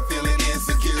 Stop feeling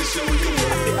insecure, show your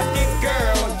worth. A thick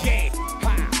girl, yeah.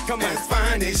 Come on, as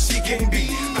fine as she can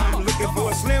be. I'm looking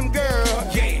for a slim girl,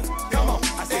 yeah. Come on,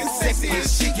 I said sexy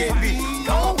as she can be.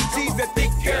 Come on, she's a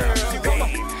thick girl, come on.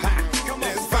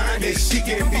 As fine as she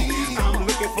can be. I'm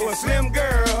looking for a slim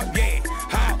girl, yeah.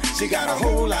 She got a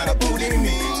whole lot of booty in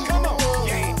me. Come on,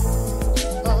 yeah.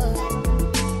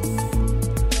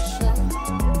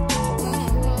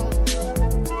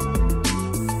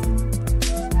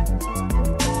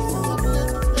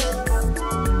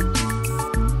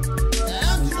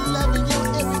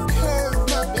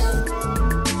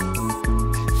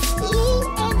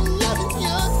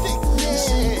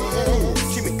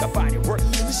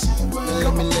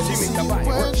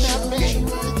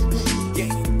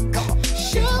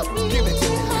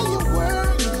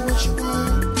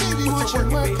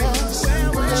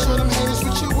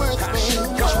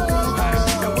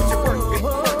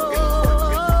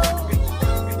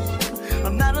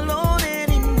 I'm not alone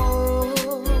anymore.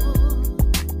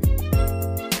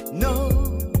 No,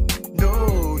 no,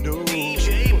 no.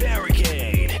 DJ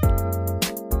Barakayd.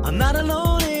 I'm not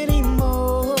alone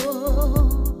anymore.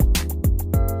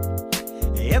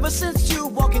 Ever since you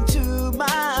walked into my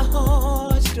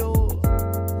heart's door,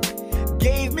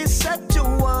 gave me such a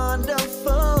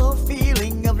wonderful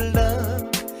feeling of love,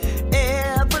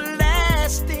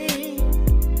 everlasting.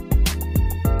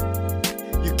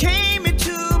 You came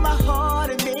into my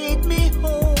heart and made me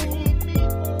whole.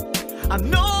 I'm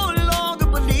no longer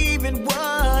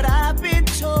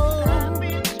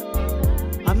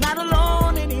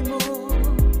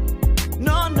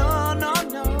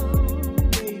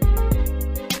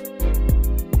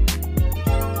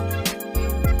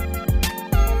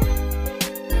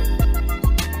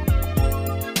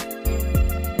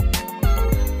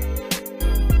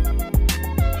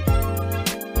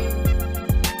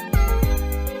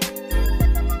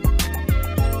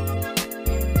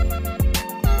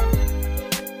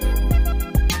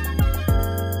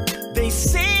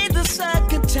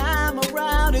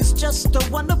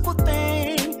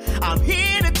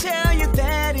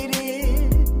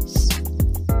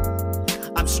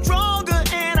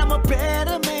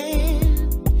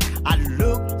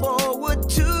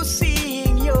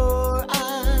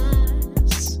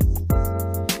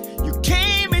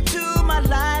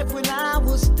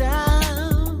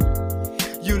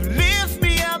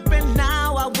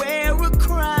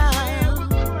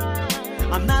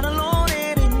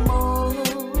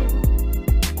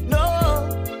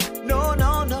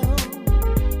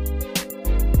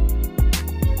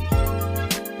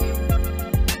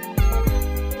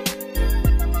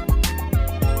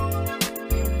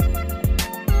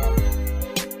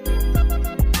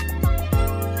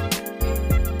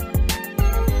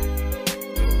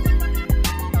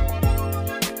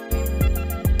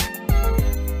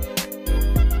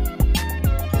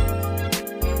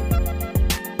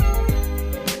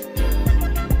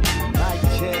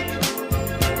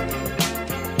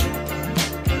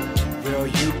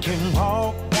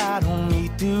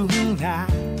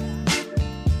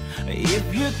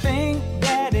If you think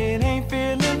that it ain't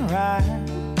feeling right,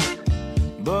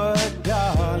 but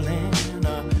darling,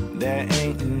 there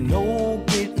ain't no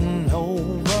getting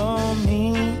over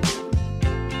me.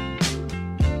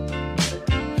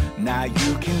 Now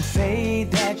you can say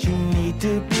that you need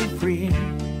to be free,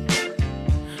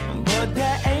 but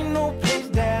there ain't no place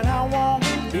that I want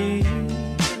to be.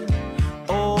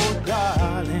 Oh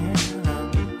darling,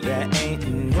 there ain't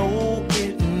no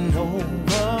getting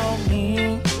over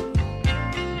me.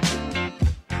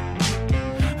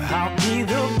 I'll be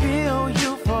the bill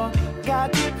you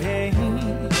forgot to pay.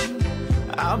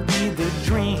 I'll be the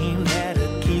dream that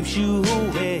keeps you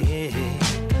away.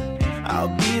 I'll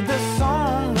be the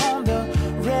song on the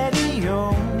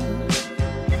radio.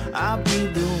 I'll be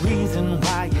the reason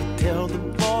why you tell the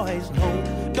boys no.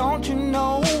 Don't you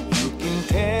know you can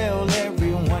tell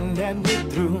everyone that we're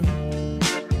through,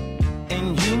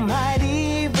 and you might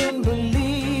even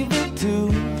believe it too.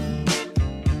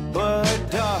 But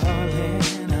darling,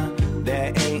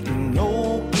 there ain't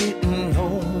no getting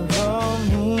over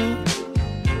me.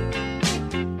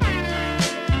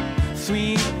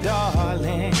 Sweet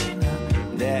darling,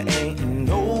 there ain't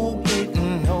no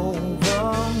getting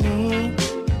over me.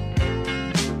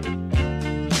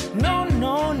 No,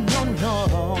 no, no,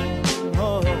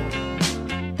 no.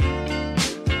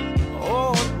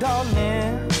 Oh,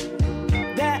 darling,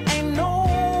 there ain't no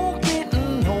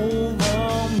getting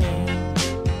over me.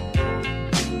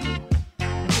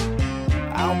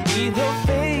 I'll be the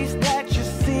face that you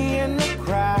see in the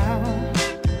crowd.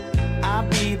 I'll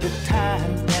be the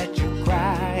times that you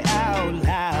cry out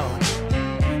loud.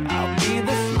 I'll be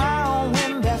the smile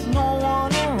when there's no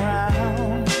one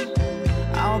around.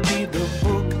 I'll be the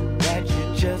book that you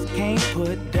just can't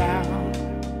put down.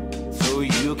 So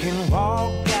you can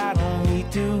walk out on me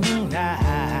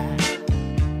tonight.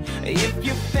 If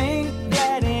you think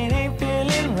that it ain't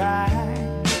feeling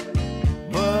right,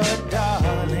 but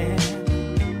darling,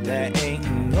 there ain't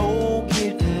no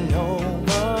getting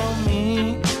over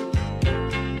me.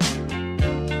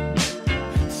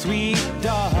 Sweet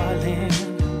darling,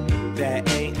 there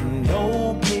ain't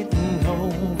no getting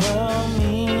over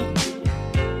me.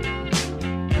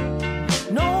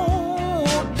 No,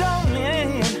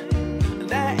 darling,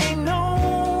 there ain't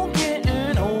no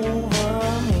getting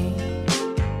over me.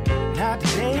 Not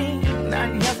today, not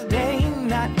yesterday,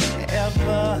 not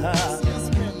ever.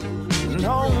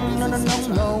 No, no, no, no,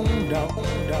 no, no.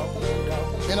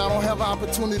 And I don't have an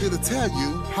opportunity to tell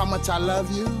you how much I love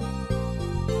you,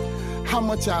 how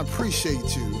much I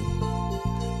appreciate you.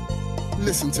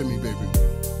 Listen to me, baby.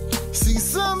 See,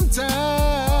 sometime,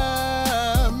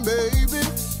 baby,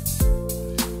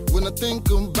 when I think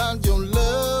about your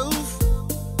love,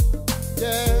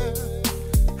 yeah,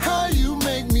 how you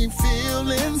make me feel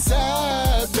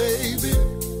inside, baby,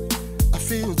 I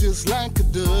feel just like a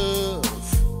dove.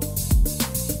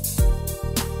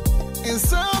 And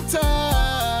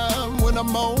sometime when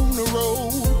I'm on the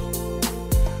road,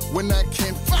 when I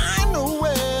can't find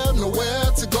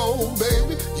nowhere to go,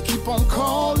 baby, you keep on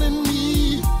calling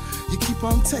me, you keep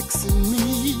on texting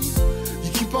me,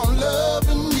 you keep on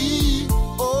loving me.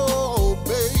 Oh,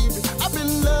 baby, I've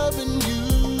been loving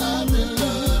you. I've been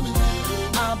loving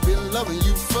you. I've been loving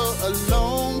you for a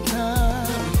long time.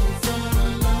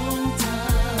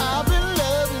 I've been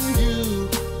loving you,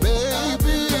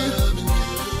 baby,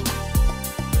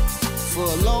 for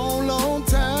a long, long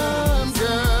time,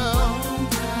 girl.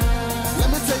 Let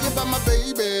me tell you about my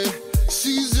baby.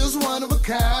 She's just one of a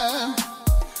kind.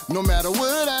 No matter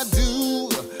what I do,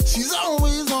 she's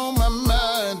always on my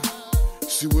mind.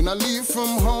 See, when I leave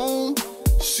from home,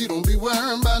 she don't be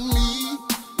worrying about me.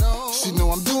 She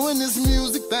know I'm doing this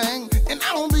music thing, and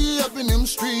I don't be up in them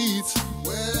streets.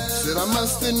 Said I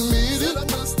must admit it,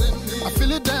 I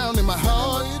feel it down in my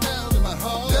heart,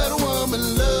 that a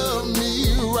woman loved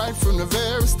me right from the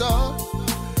very start.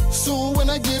 So when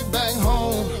I get back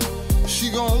home, she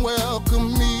gon'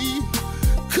 welcome me,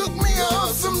 cook me up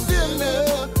some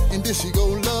dinner, and then she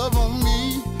gon' love on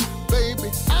me. Baby,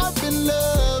 I've been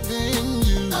loving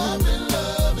you. I've been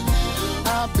loving you.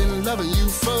 I've been loving you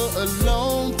for a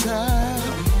long time.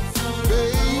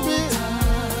 Baby,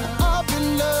 I've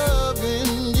been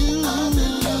loving you.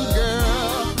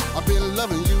 Girl, I've been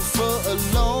loving you for a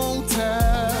long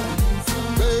time.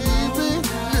 Baby,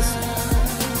 listen.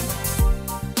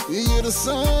 You're the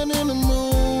sun and the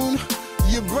moon,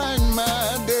 you brighten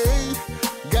my day.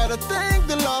 Gotta thank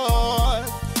the Lord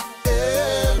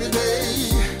every day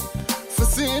for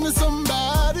sending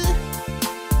somebody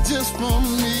just for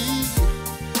me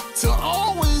to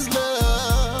always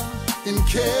love and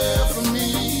care for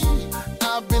me.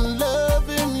 I've been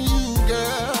loving you,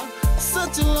 girl,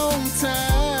 such a long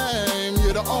time.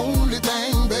 the only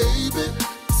thing, baby,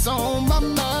 it's on my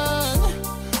mind.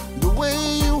 The way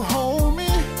you hold me,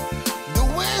 the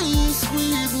way you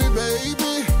squeeze me,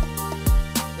 baby.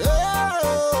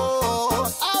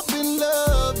 Oh, I've been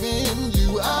loving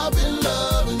you, I've been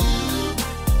loving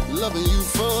you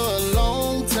for a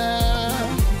long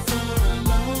time.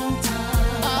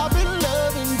 I've been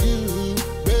loving you,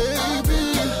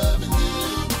 baby,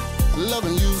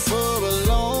 loving you for a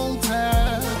long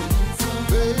time,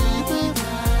 baby.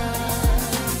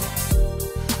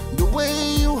 The way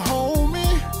you hold me,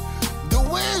 the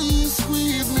way you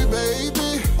squeeze me,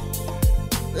 baby.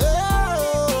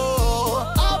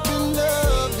 Oh, I've been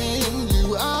loving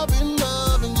you, I've been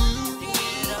loving you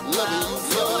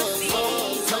for a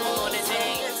long time.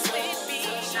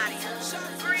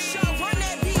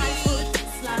 Right foot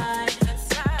slide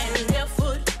and left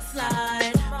foot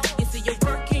slide. You see you're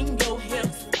working your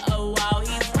hips. Oh wow,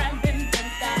 he's ramping them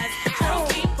thighs. Girl,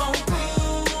 keep on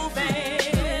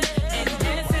grooving and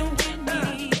dancing with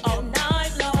me all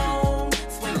night long.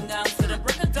 Swing out to the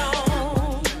break of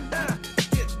dawn.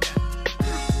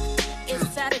 It's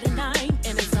Saturday night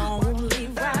and it's only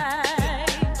right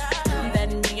that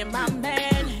me and my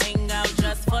man hang out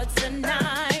just for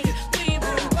tonight. We've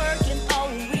been working all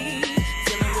week,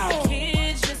 dealing with the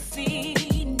kids, you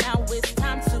see. Now it's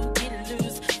time to get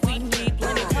loose. We need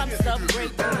plenty cups of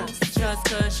great news. Just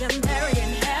 'cause you're married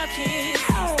and have kids,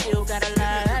 you still got a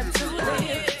life to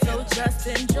live. So just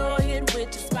enjoy it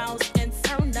with your spouse and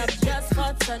turn up just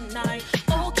for tonight.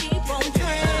 Oh, keep on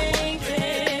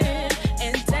drinking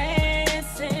and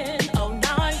dancing all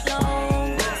night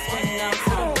long. Swing out to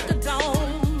the break of dawn.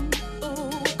 Ooh,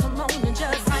 come on and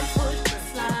just right foot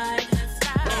slide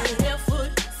and left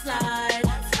foot slide.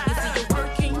 You see you're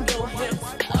working your hips.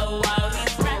 Oh wow,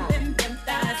 he's ramping them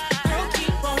thighs. Girl,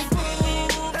 keep on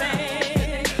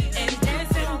grooving and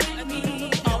dancing with me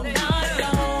all night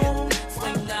long.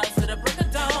 Swing out to the break of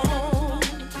dawn.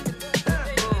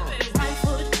 Right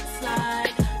foot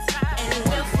slide and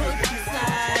left foot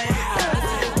slide. You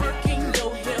see you're working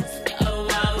your hips. Oh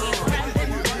wow, he's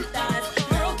ramping them thighs.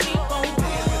 Girl, keep on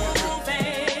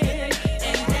grooving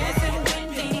and dancing with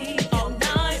me all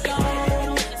night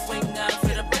long. Swing out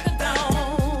to the break of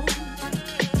dawn.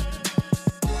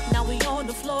 Now we on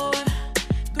the floor,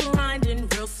 grinding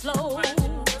real slow.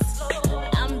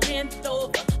 I'm bent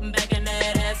over, backing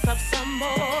that ass up some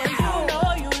more. You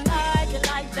know you like it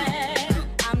like that.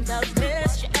 I'm the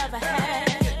best you ever had.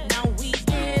 Now we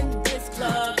in this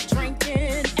club,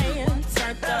 drinking and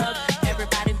turned up.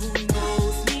 Everybody who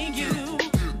knows me and you,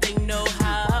 they know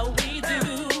how we do.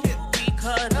 We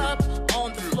cut up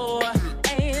on the floor,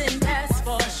 and that's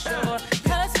for sure.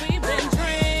 'Cause we've been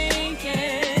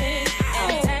drinking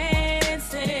and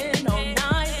dancing all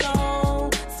night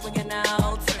long, swinging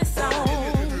out to the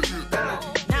song.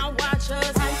 Now watch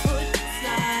us right foot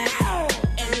slide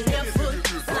and left foot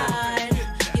slide.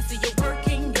 You see you're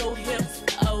working your hips.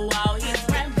 Oh wow, he's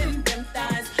ramping them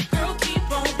thighs. Girl, keep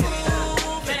on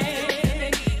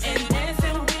grooving and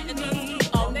dancing with me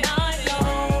all night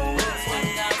long.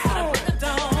 Swing out to the break of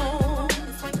dawn.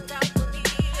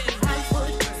 Right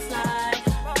foot slide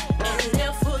and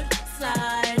left foot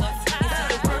slide. You see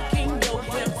you're working your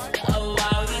hips. Oh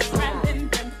wow, he's ramping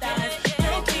them thighs.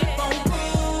 Girl, keep on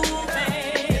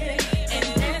grooving and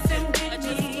dancing with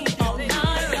me all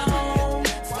night long.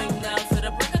 Swing out to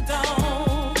the break of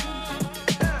dawn.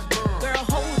 Girl,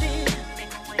 hold it.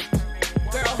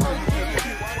 Girl, hold it.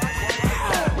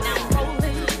 Now roll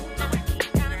it.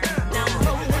 Now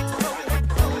roll it.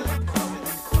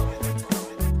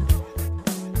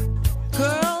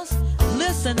 Girls,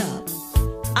 listen up.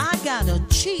 I got a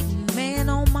cheating man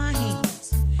on my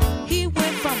hands. He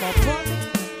went from a puppy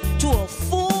to a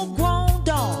full-grown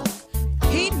dog.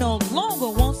 He no longer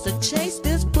wants to chase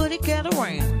this putty cat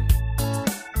around.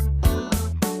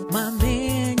 My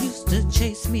man used to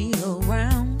chase me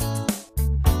around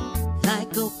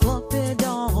like a puppy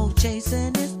dog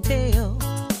chasing his tail.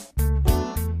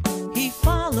 He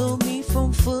followed me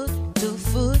from foot to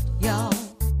foot, y'all,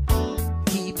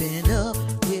 keeping up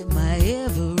with my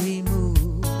every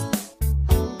move.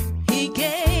 He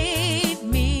gave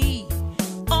me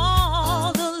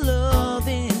all the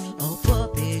loving a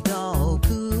puppy dog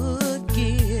could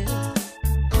give.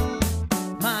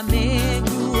 My man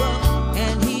grew up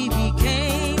and he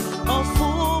became a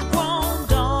full-grown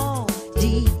dog,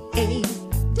 DAWG.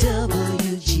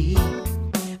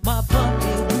 My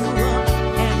puppy grew up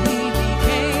and he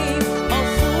became a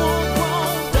full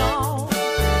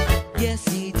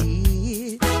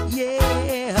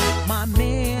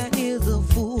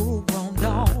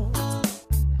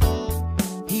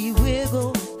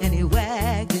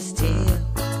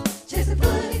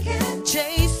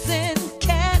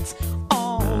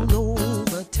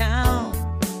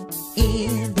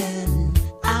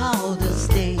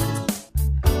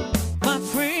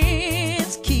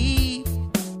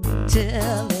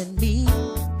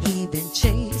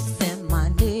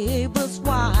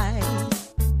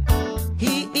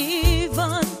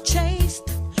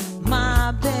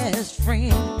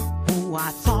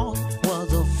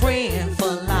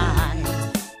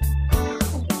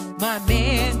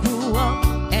grew up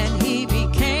and he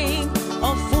became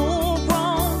a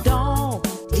full-grown dog.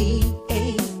 D-A-W-G.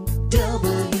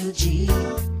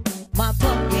 My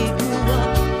puppy grew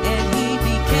up and he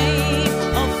became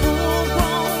a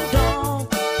full-grown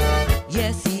dog.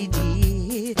 Yes, he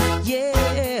did.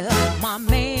 Yeah, my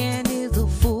man is a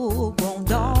full-grown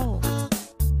dog.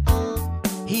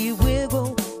 He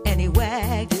wiggled and he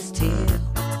wagged his tail.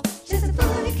 Just a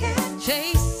funny cat.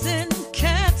 Chasing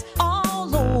cats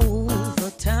all over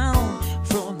town,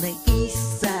 from the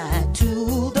east side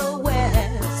to the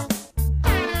west.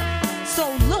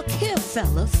 So look here,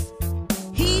 fellas,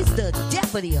 he's the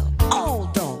deputy of all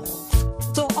dogs.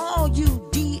 So all you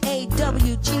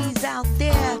DAWGs out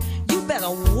there, you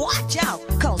better watch out,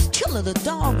 cause Killer the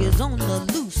dog is on the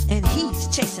loose and he's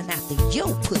chasing after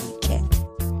your pretty cat.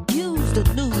 Use the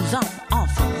news I'm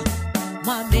offering.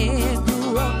 My man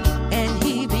grew up and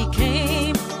he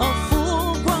became a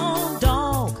full-grown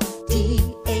dog.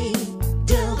 D-A-W-G.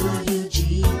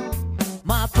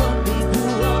 My puppy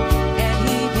grew up and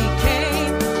he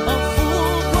became a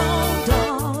full-grown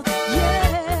dog.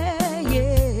 Yeah,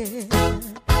 yeah.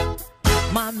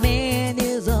 My man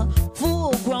is a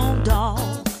full-grown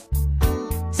dog.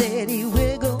 Said he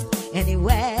wiggled and he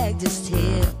wagged his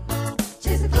tail.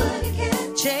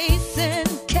 Chasing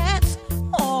cats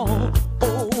all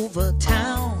over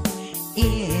town,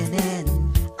 in and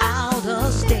out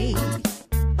of state.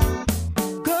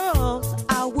 Girls,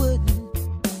 I wouldn't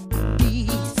be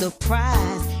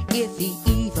surprised if he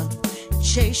even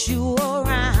chased you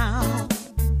around.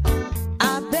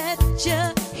 I bet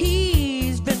you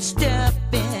he's been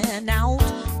stepping out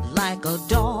like a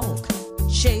dog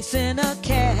chasing a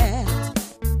cat.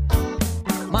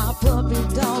 My puppy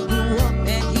dog grew up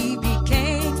and he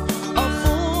became a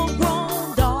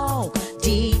full-grown dog.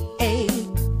 D-A-W-G.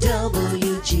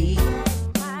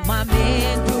 My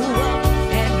man grew up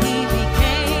and he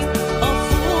became a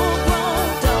full-grown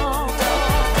dog.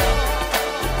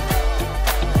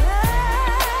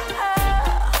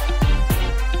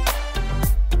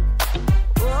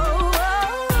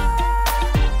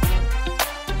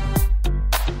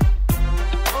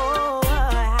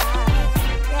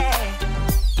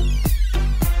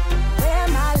 Where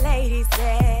my ladies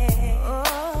at?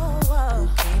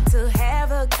 Came to have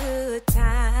a good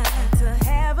time. To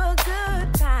have a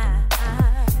good time.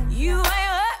 You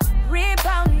ain't worried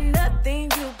about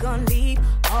nothing. You gon' leave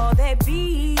all that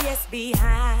BS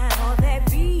behind. All that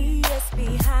BS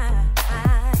behind.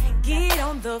 Get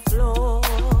on the floor.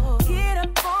 Get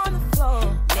up on the floor.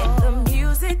 Let the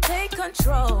music take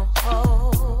control.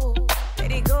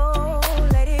 Let it go.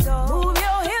 Let it go. Move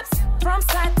your hips from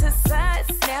side to side.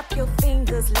 Snap your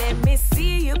fingers. Let me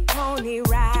see you pony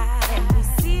ride. Let me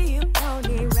see you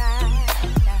pony ride.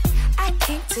 I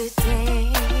came to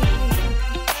dance.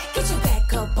 Get your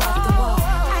back up off the wall.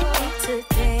 I came to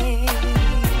dance.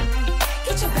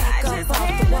 Get your back up off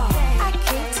the wall. I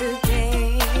came to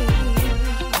dance.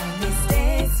 On this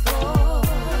dance floor.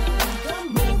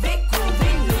 Move it, groove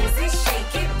it, lose it,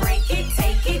 shake it, break it,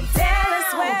 take it down. Tell us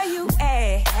where you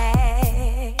at.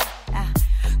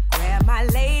 Grab my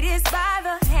ladies by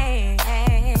the hand.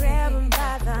 Grab 'em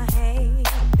by the hand.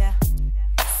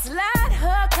 Slide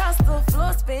her across the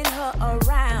floor, spin her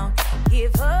around.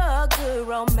 Give her a good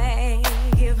romance.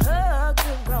 Give her a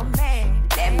good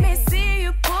romance. Let me see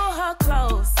you pull her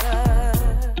closer.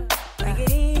 Bring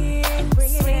it in,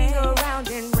 bring it in. Swing around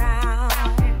and round.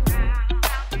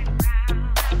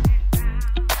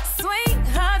 Swing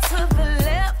her to the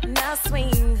left, now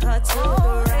swing her to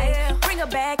the right. Bring her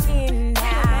back in now.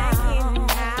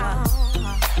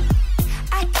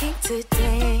 I came to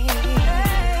dance.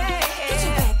 Get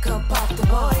your back up off the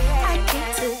wall. I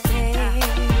came to dance.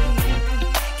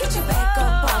 Get your back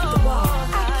up off the wall.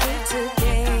 I came to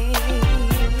dance.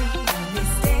 On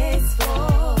this dance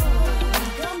floor.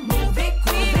 Move it,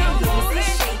 groove it, lose it,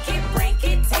 shake it, break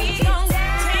it, take it down.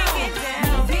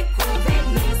 Move it, groove it,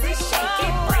 lose it, shake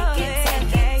it, break it,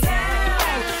 take it down.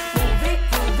 Move it,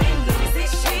 groove it, lose it,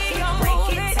 shake it, break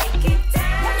it, take it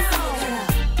down.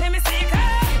 Let me see you cut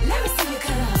up. Let me see you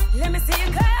cut up. Let me see you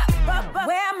cut up.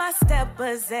 Where my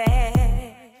steppers at?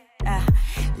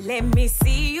 Let me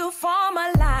see you form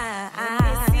a line. Let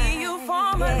me see you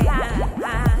form a line.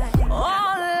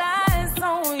 All eyes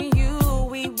on you.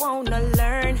 We wanna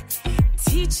learn.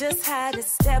 Teach us how to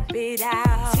step it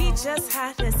out. Teach us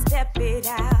how to step it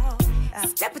out.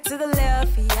 Step it to the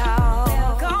left,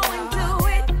 y'all. Go and do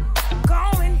it. Go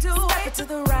and do it. Step it to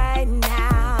the right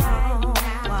now.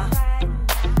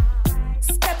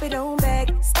 Step it on back.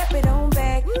 Step it on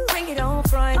back. Bring it on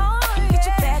front. Get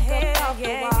your back up off the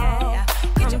wall.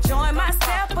 Come join my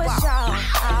steppers, y'all.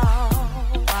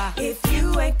 If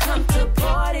you ain't come to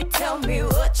party, tell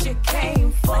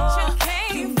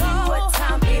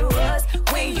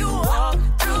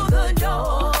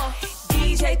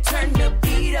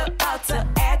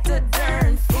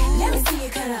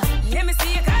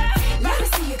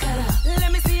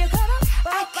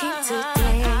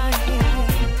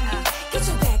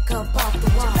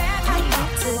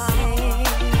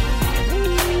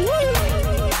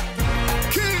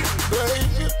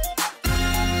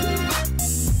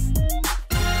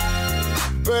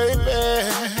baby.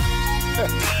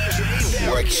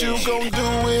 What you gon' do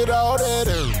with all that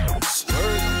ass?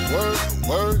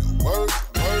 Work.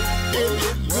 If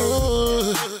you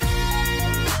good.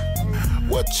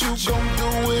 What you gon' do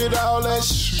with all that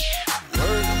shit?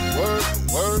 Work.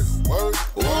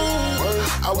 Ooh,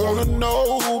 I wanna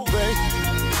know, baby.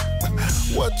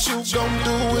 What you gon'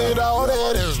 do with all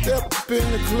that ass? Step up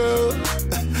in the club,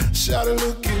 shawty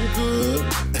looking good.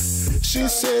 She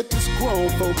said this grown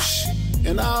folks shit,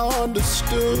 and I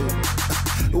understood.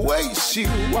 The way she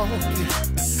walking,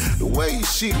 the way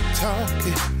she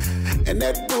talking, and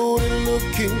that booty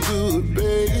looking good,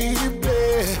 baby.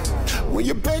 When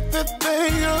you back that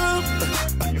thing up,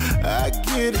 I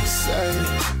get excited.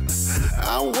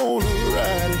 I wanna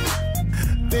ride it,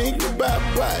 think about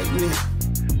biting it.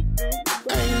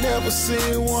 I ain't never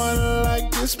seen one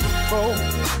like this before.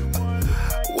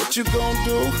 What you gon'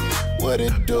 do? What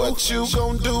it do? What you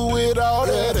gon' do with all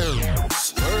that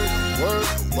ass?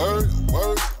 Work.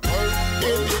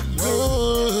 If you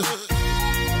good.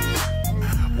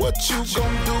 What you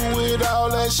gon' do with all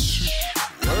that shit?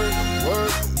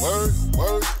 Work.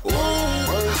 Ooh,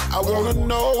 I wanna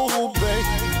know, babe.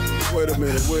 Wait a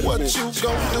minute. What you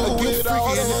gon' do with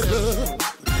all that love?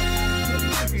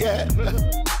 Yeah,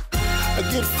 I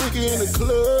get freaky in the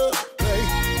club, babe.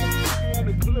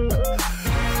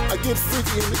 I get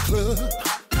freaky in the club.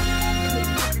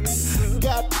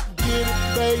 Got to get it,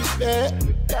 baby.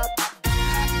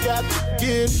 Got to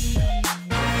get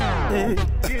it.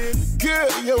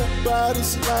 Girl, your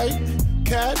body's like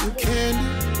cotton candy.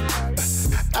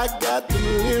 I got the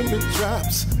lemon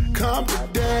drops, come to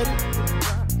daddy.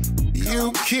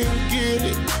 You can get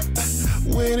it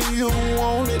when you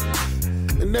want it.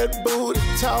 And that booty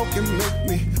talking make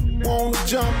me wanna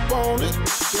jump on it.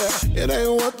 Yeah, it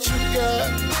ain't what you got,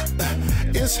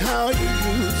 it's how you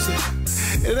use it.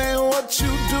 It ain't what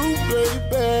you do,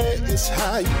 baby, it's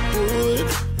how you do it.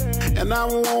 And I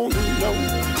wanna know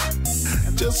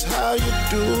just how you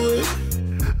do it.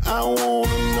 I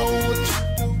wanna know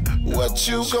what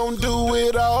you gon' do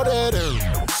with all that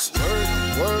ass.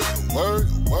 Work.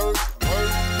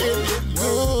 If you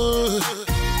good.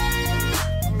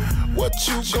 What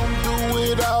you gon' do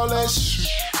with all that shit?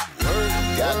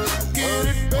 Got to get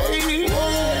it, baby.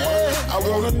 I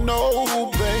wanna know,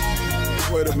 baby.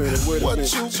 Wait a minute. What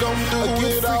you gon' do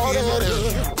with all that?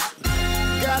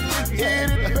 Got to get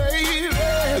it, baby. I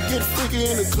get freaky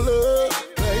in the club,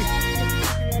 baby.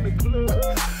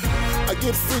 I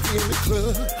get freaky in the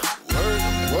club.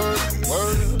 Work.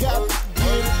 Got to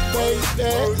get it,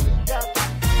 baby.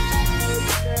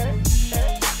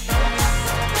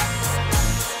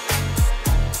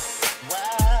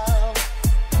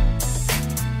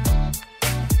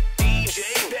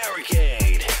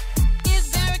 Barakayd. It's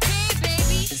Barakayd,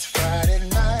 baby. It's Friday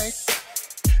night.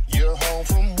 You're home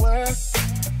from work.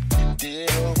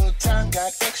 Did overtime,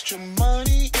 got extra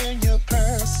money in your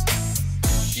purse.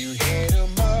 You hit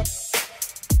 'em up,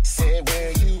 said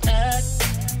where you at.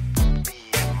 Me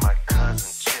and my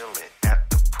cousin chillin' at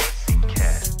the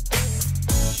Pussycat.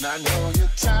 Now I know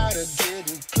you're tired of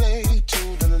getting played to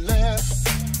the left.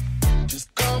 Just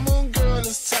come on, girl,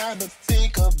 it's time to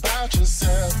think about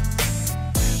yourself.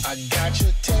 I got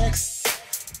your text,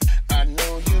 I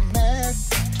know you're mad.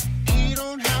 He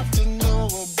don't have to know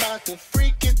about the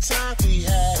freaking time we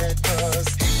had, 'cause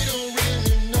he don't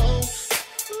really know.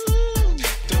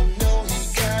 Don't know he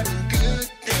got a good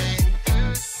thing.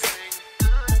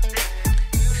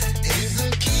 Here's the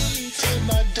key to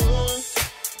my door.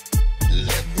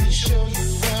 Let me show you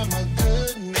I'm a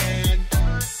good man.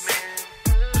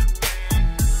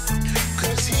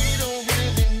 'Cause he don't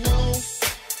really know.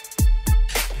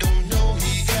 Don't know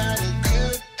he got a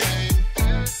good thing.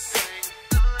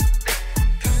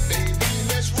 Baby,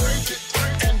 let's work it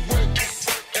and work it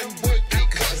and work it,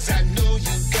 'cause I know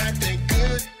you got that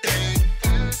good thing.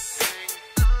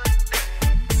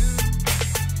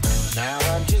 Now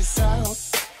I'm just out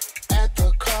at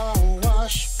the car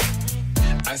wash.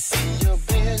 I see your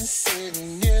Benz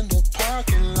sitting in the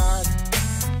parking lot.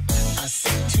 I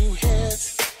see two heads,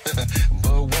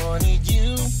 but one of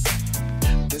you.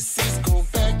 The seats go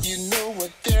back, you know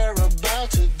what they're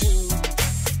about to do.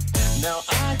 Now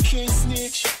I can't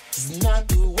snitch, it's not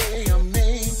the way I'm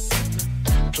made.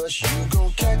 Plus you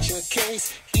gon' catch a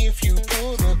case if you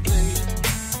pull the blade.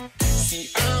 See,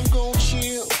 I'm gon'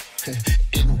 chill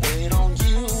and wait on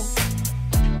you.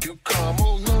 You come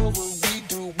on over, we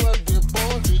do what we're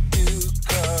born to do.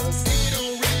 'Cause he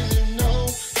don't really know.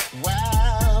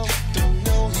 Wow, don't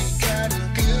know he got a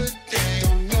good thing.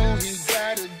 Don't know he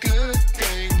got a good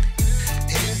thing.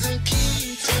 Here's the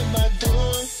key to my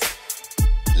door.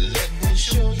 Let me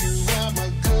show you I'm a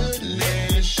good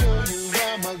man.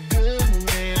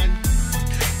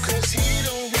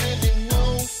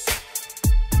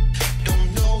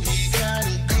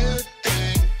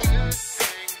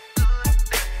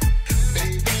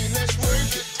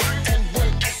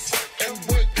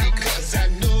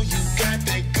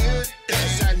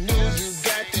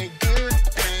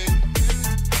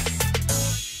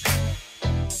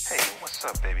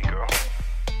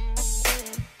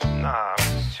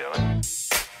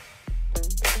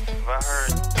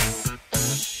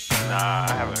 Nah,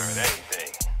 I haven't heard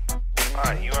anything.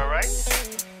 Why, you alright?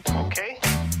 Okay?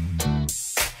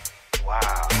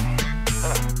 Wow.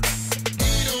 Huh.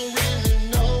 He don't really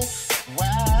know.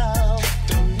 Wow.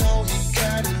 Don't know he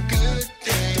got a good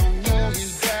thing. Don't know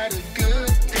he's got a good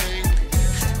thing.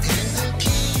 He's the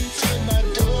key to my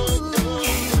door.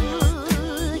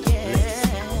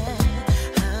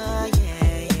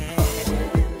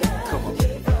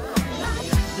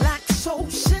 Black soul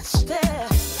sister,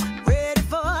 ready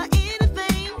for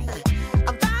anything.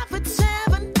 I'm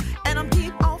 5'7", and I'm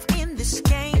deep off in this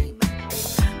game.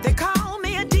 They call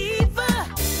me a diva,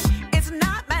 it's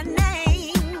not my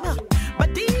name,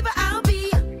 but diva I'll be,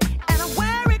 and I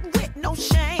wear it with no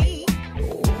shame.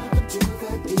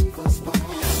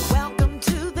 Welcome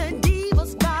to the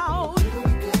Divas Ball.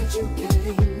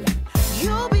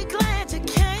 You'll be glad you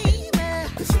came.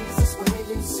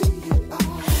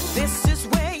 This is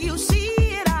where you see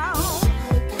it all.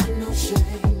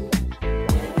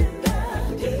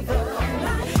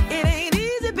 It ain't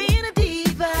easy being a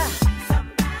diva.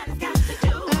 Somebody's got to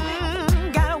do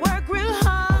it. Gotta work real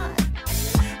hard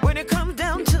when it comes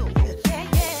down to it.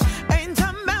 Ain't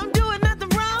talking about doing nothing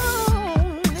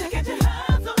wrong. Get your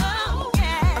hustle on.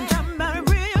 I'm talking about a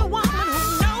real woman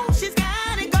who knows she's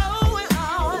got it going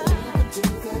on.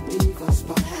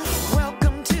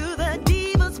 Welcome to the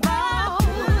Divas Ball.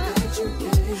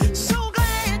 So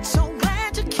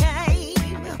glad you came.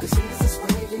 This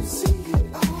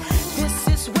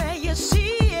is where you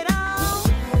see it all.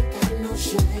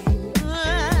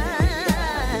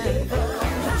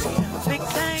 Big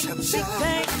thing,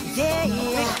 yeah.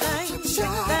 Big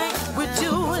thing, we're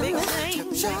doing big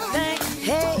thing, hey.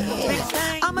 Big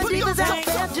thing, I'm a Divas out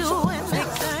there doing big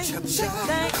thing,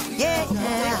 yeah.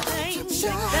 Big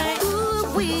thing,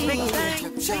 ooh wee. Big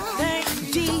thing,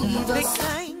 Divas. Big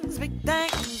things, big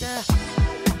things.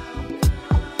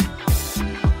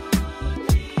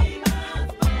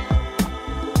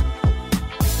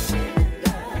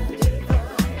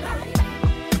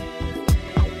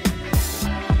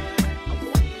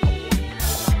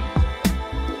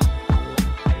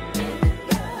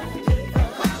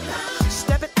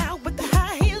 Stepping out with the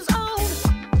high heels on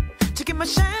to get my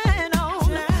shine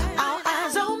on. All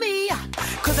eyes on me,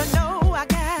 'cause I know I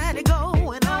got it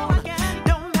going on.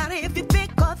 Don't matter if you're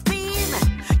thick or thin,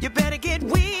 you better get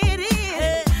with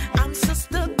it. I'm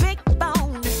Sister Big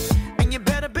Bone, and you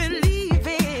better believe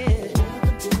it.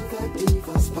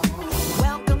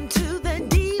 Welcome to the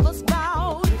Divas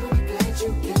Ball.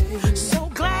 So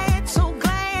glad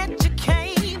you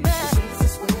came. This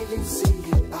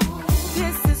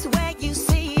is where you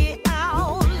see it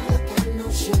all.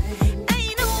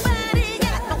 Ain't nobody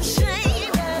got no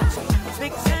shame.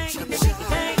 Big thing,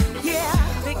 yeah,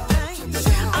 big thing.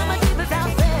 I'm a Divas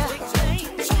out there.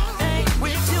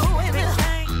 We're doing it.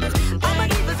 I'm a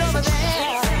Divas over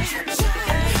there.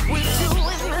 We're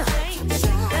doing it.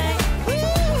 Big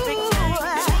thing,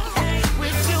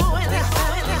 we're doing it.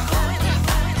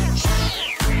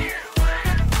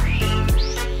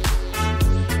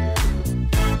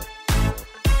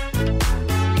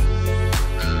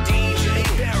 DJ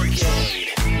Barakayd.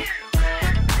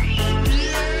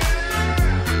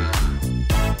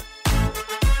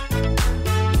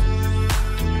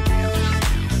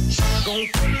 Gonna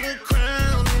put a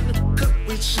crown in the cup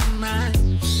with some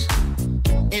ice,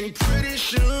 and pretty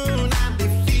soon I'll be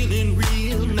feeling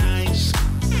real nice.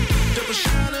 Double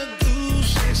shot of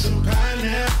goose and some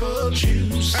pineapple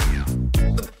juice,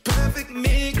 the perfect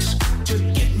mix to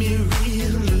get me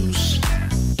real loose.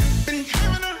 Been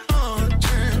having a hard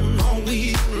time all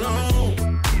week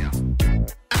long.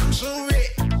 I'm so ready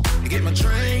to get my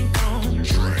drink on.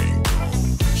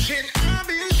 Shit, I've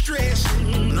been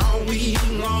stressing all week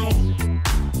long.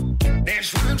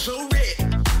 That's why I'm so ready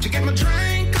to get my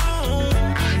drink on.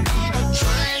 I need a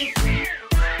drink.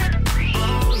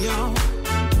 Oh, y'all.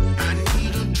 I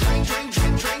need a drink.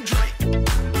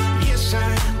 Yes, I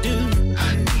do.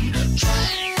 I need a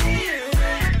drink.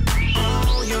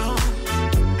 Oh, y'all.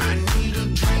 I need a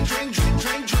drink.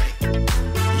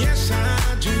 Yes, I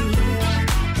do.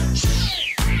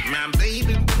 My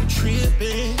baby been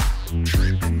tripping.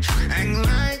 Acting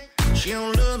like she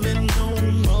don't love me no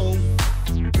more.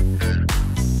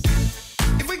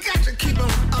 If we got to keep on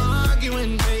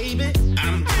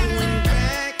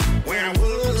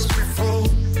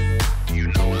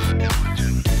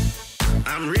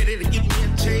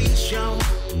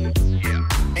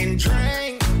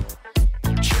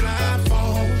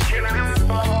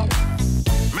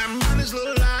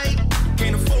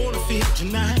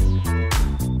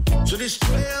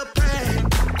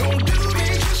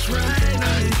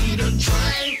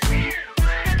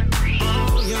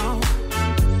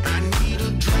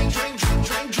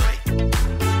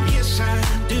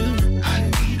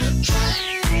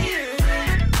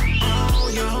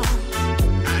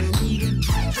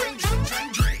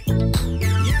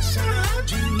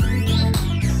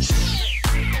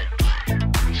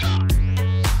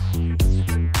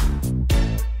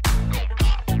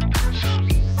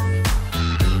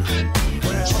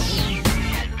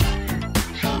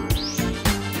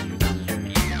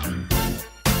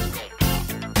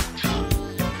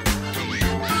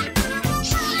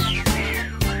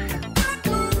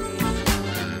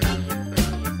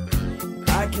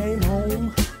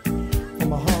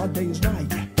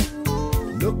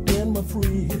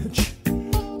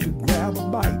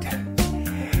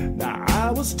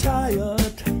was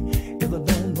tired, if I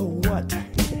don't know what.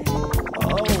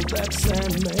 Oh, that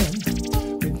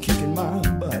Sandman been kicking my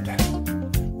butt.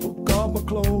 Took off my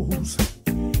clothes,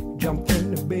 jumped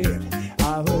in the bed.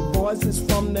 I heard voices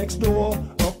from next door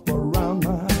up around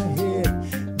my head.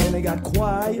 Then they got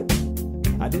quiet,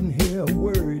 I didn't hear a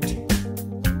word.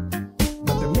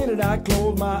 But the minute I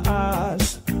closed my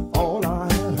eyes, all I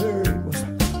heard was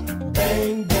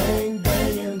bang, bang,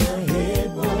 bang in the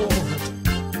headboard.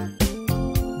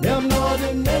 Them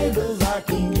northern neighbors, I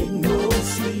can't get no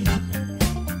sleep.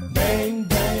 Bang,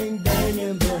 bang, bang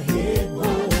in the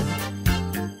headboard.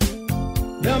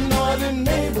 Them northern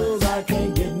neighbors, I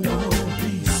can't get no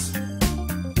peace.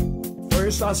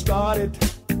 First I started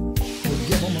to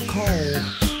give them a call,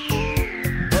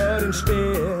 but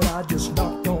instead I just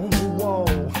knocked on the wall.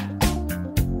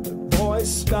 The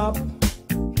voice stopped,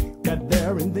 got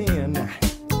there and then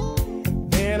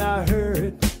I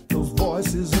heard those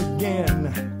voices again.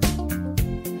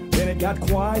 Then it got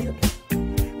quiet,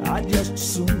 I just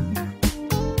assumed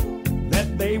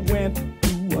that they went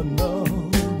to another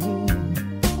room.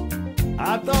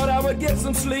 I thought I would get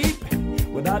some sleep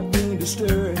without being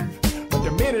disturbed, but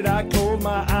the minute I closed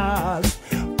my eyes,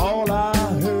 all I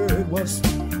heard was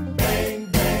bang,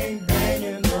 bang, bang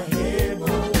in the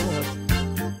headboard.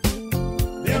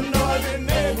 Them northern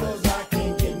neighbors, I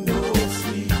can't get no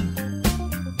sleep.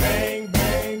 Bang,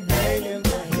 bang, bang in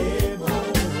the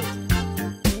headboard.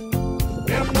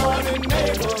 Them northern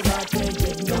neighbors, I can't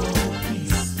get no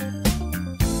peace.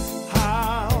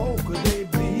 How could they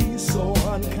be so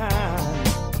unkind?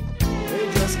 They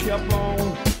just kept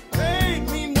on, paid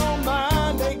me no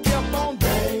mind. They kept on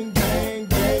bang, bang,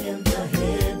 bang in the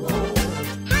headboard.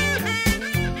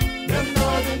 Them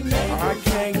northern neighbors, I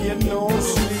can't get no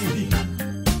sleep.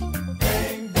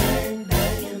 Bang, bang,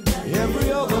 bang in the headboard. Every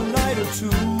other night or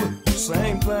two,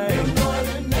 same thing. Them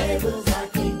northern neighbors, I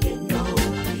can't get no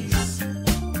peace.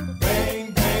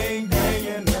 Bang, bang, bang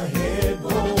in the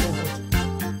headboard.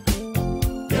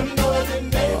 Them northern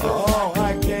neighbors, oh,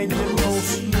 I can't get no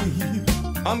sleep.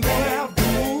 I'm gonna have to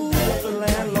move if the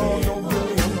landlord don't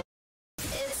really know.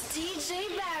 It's DJ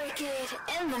Barakayd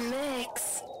in the mix.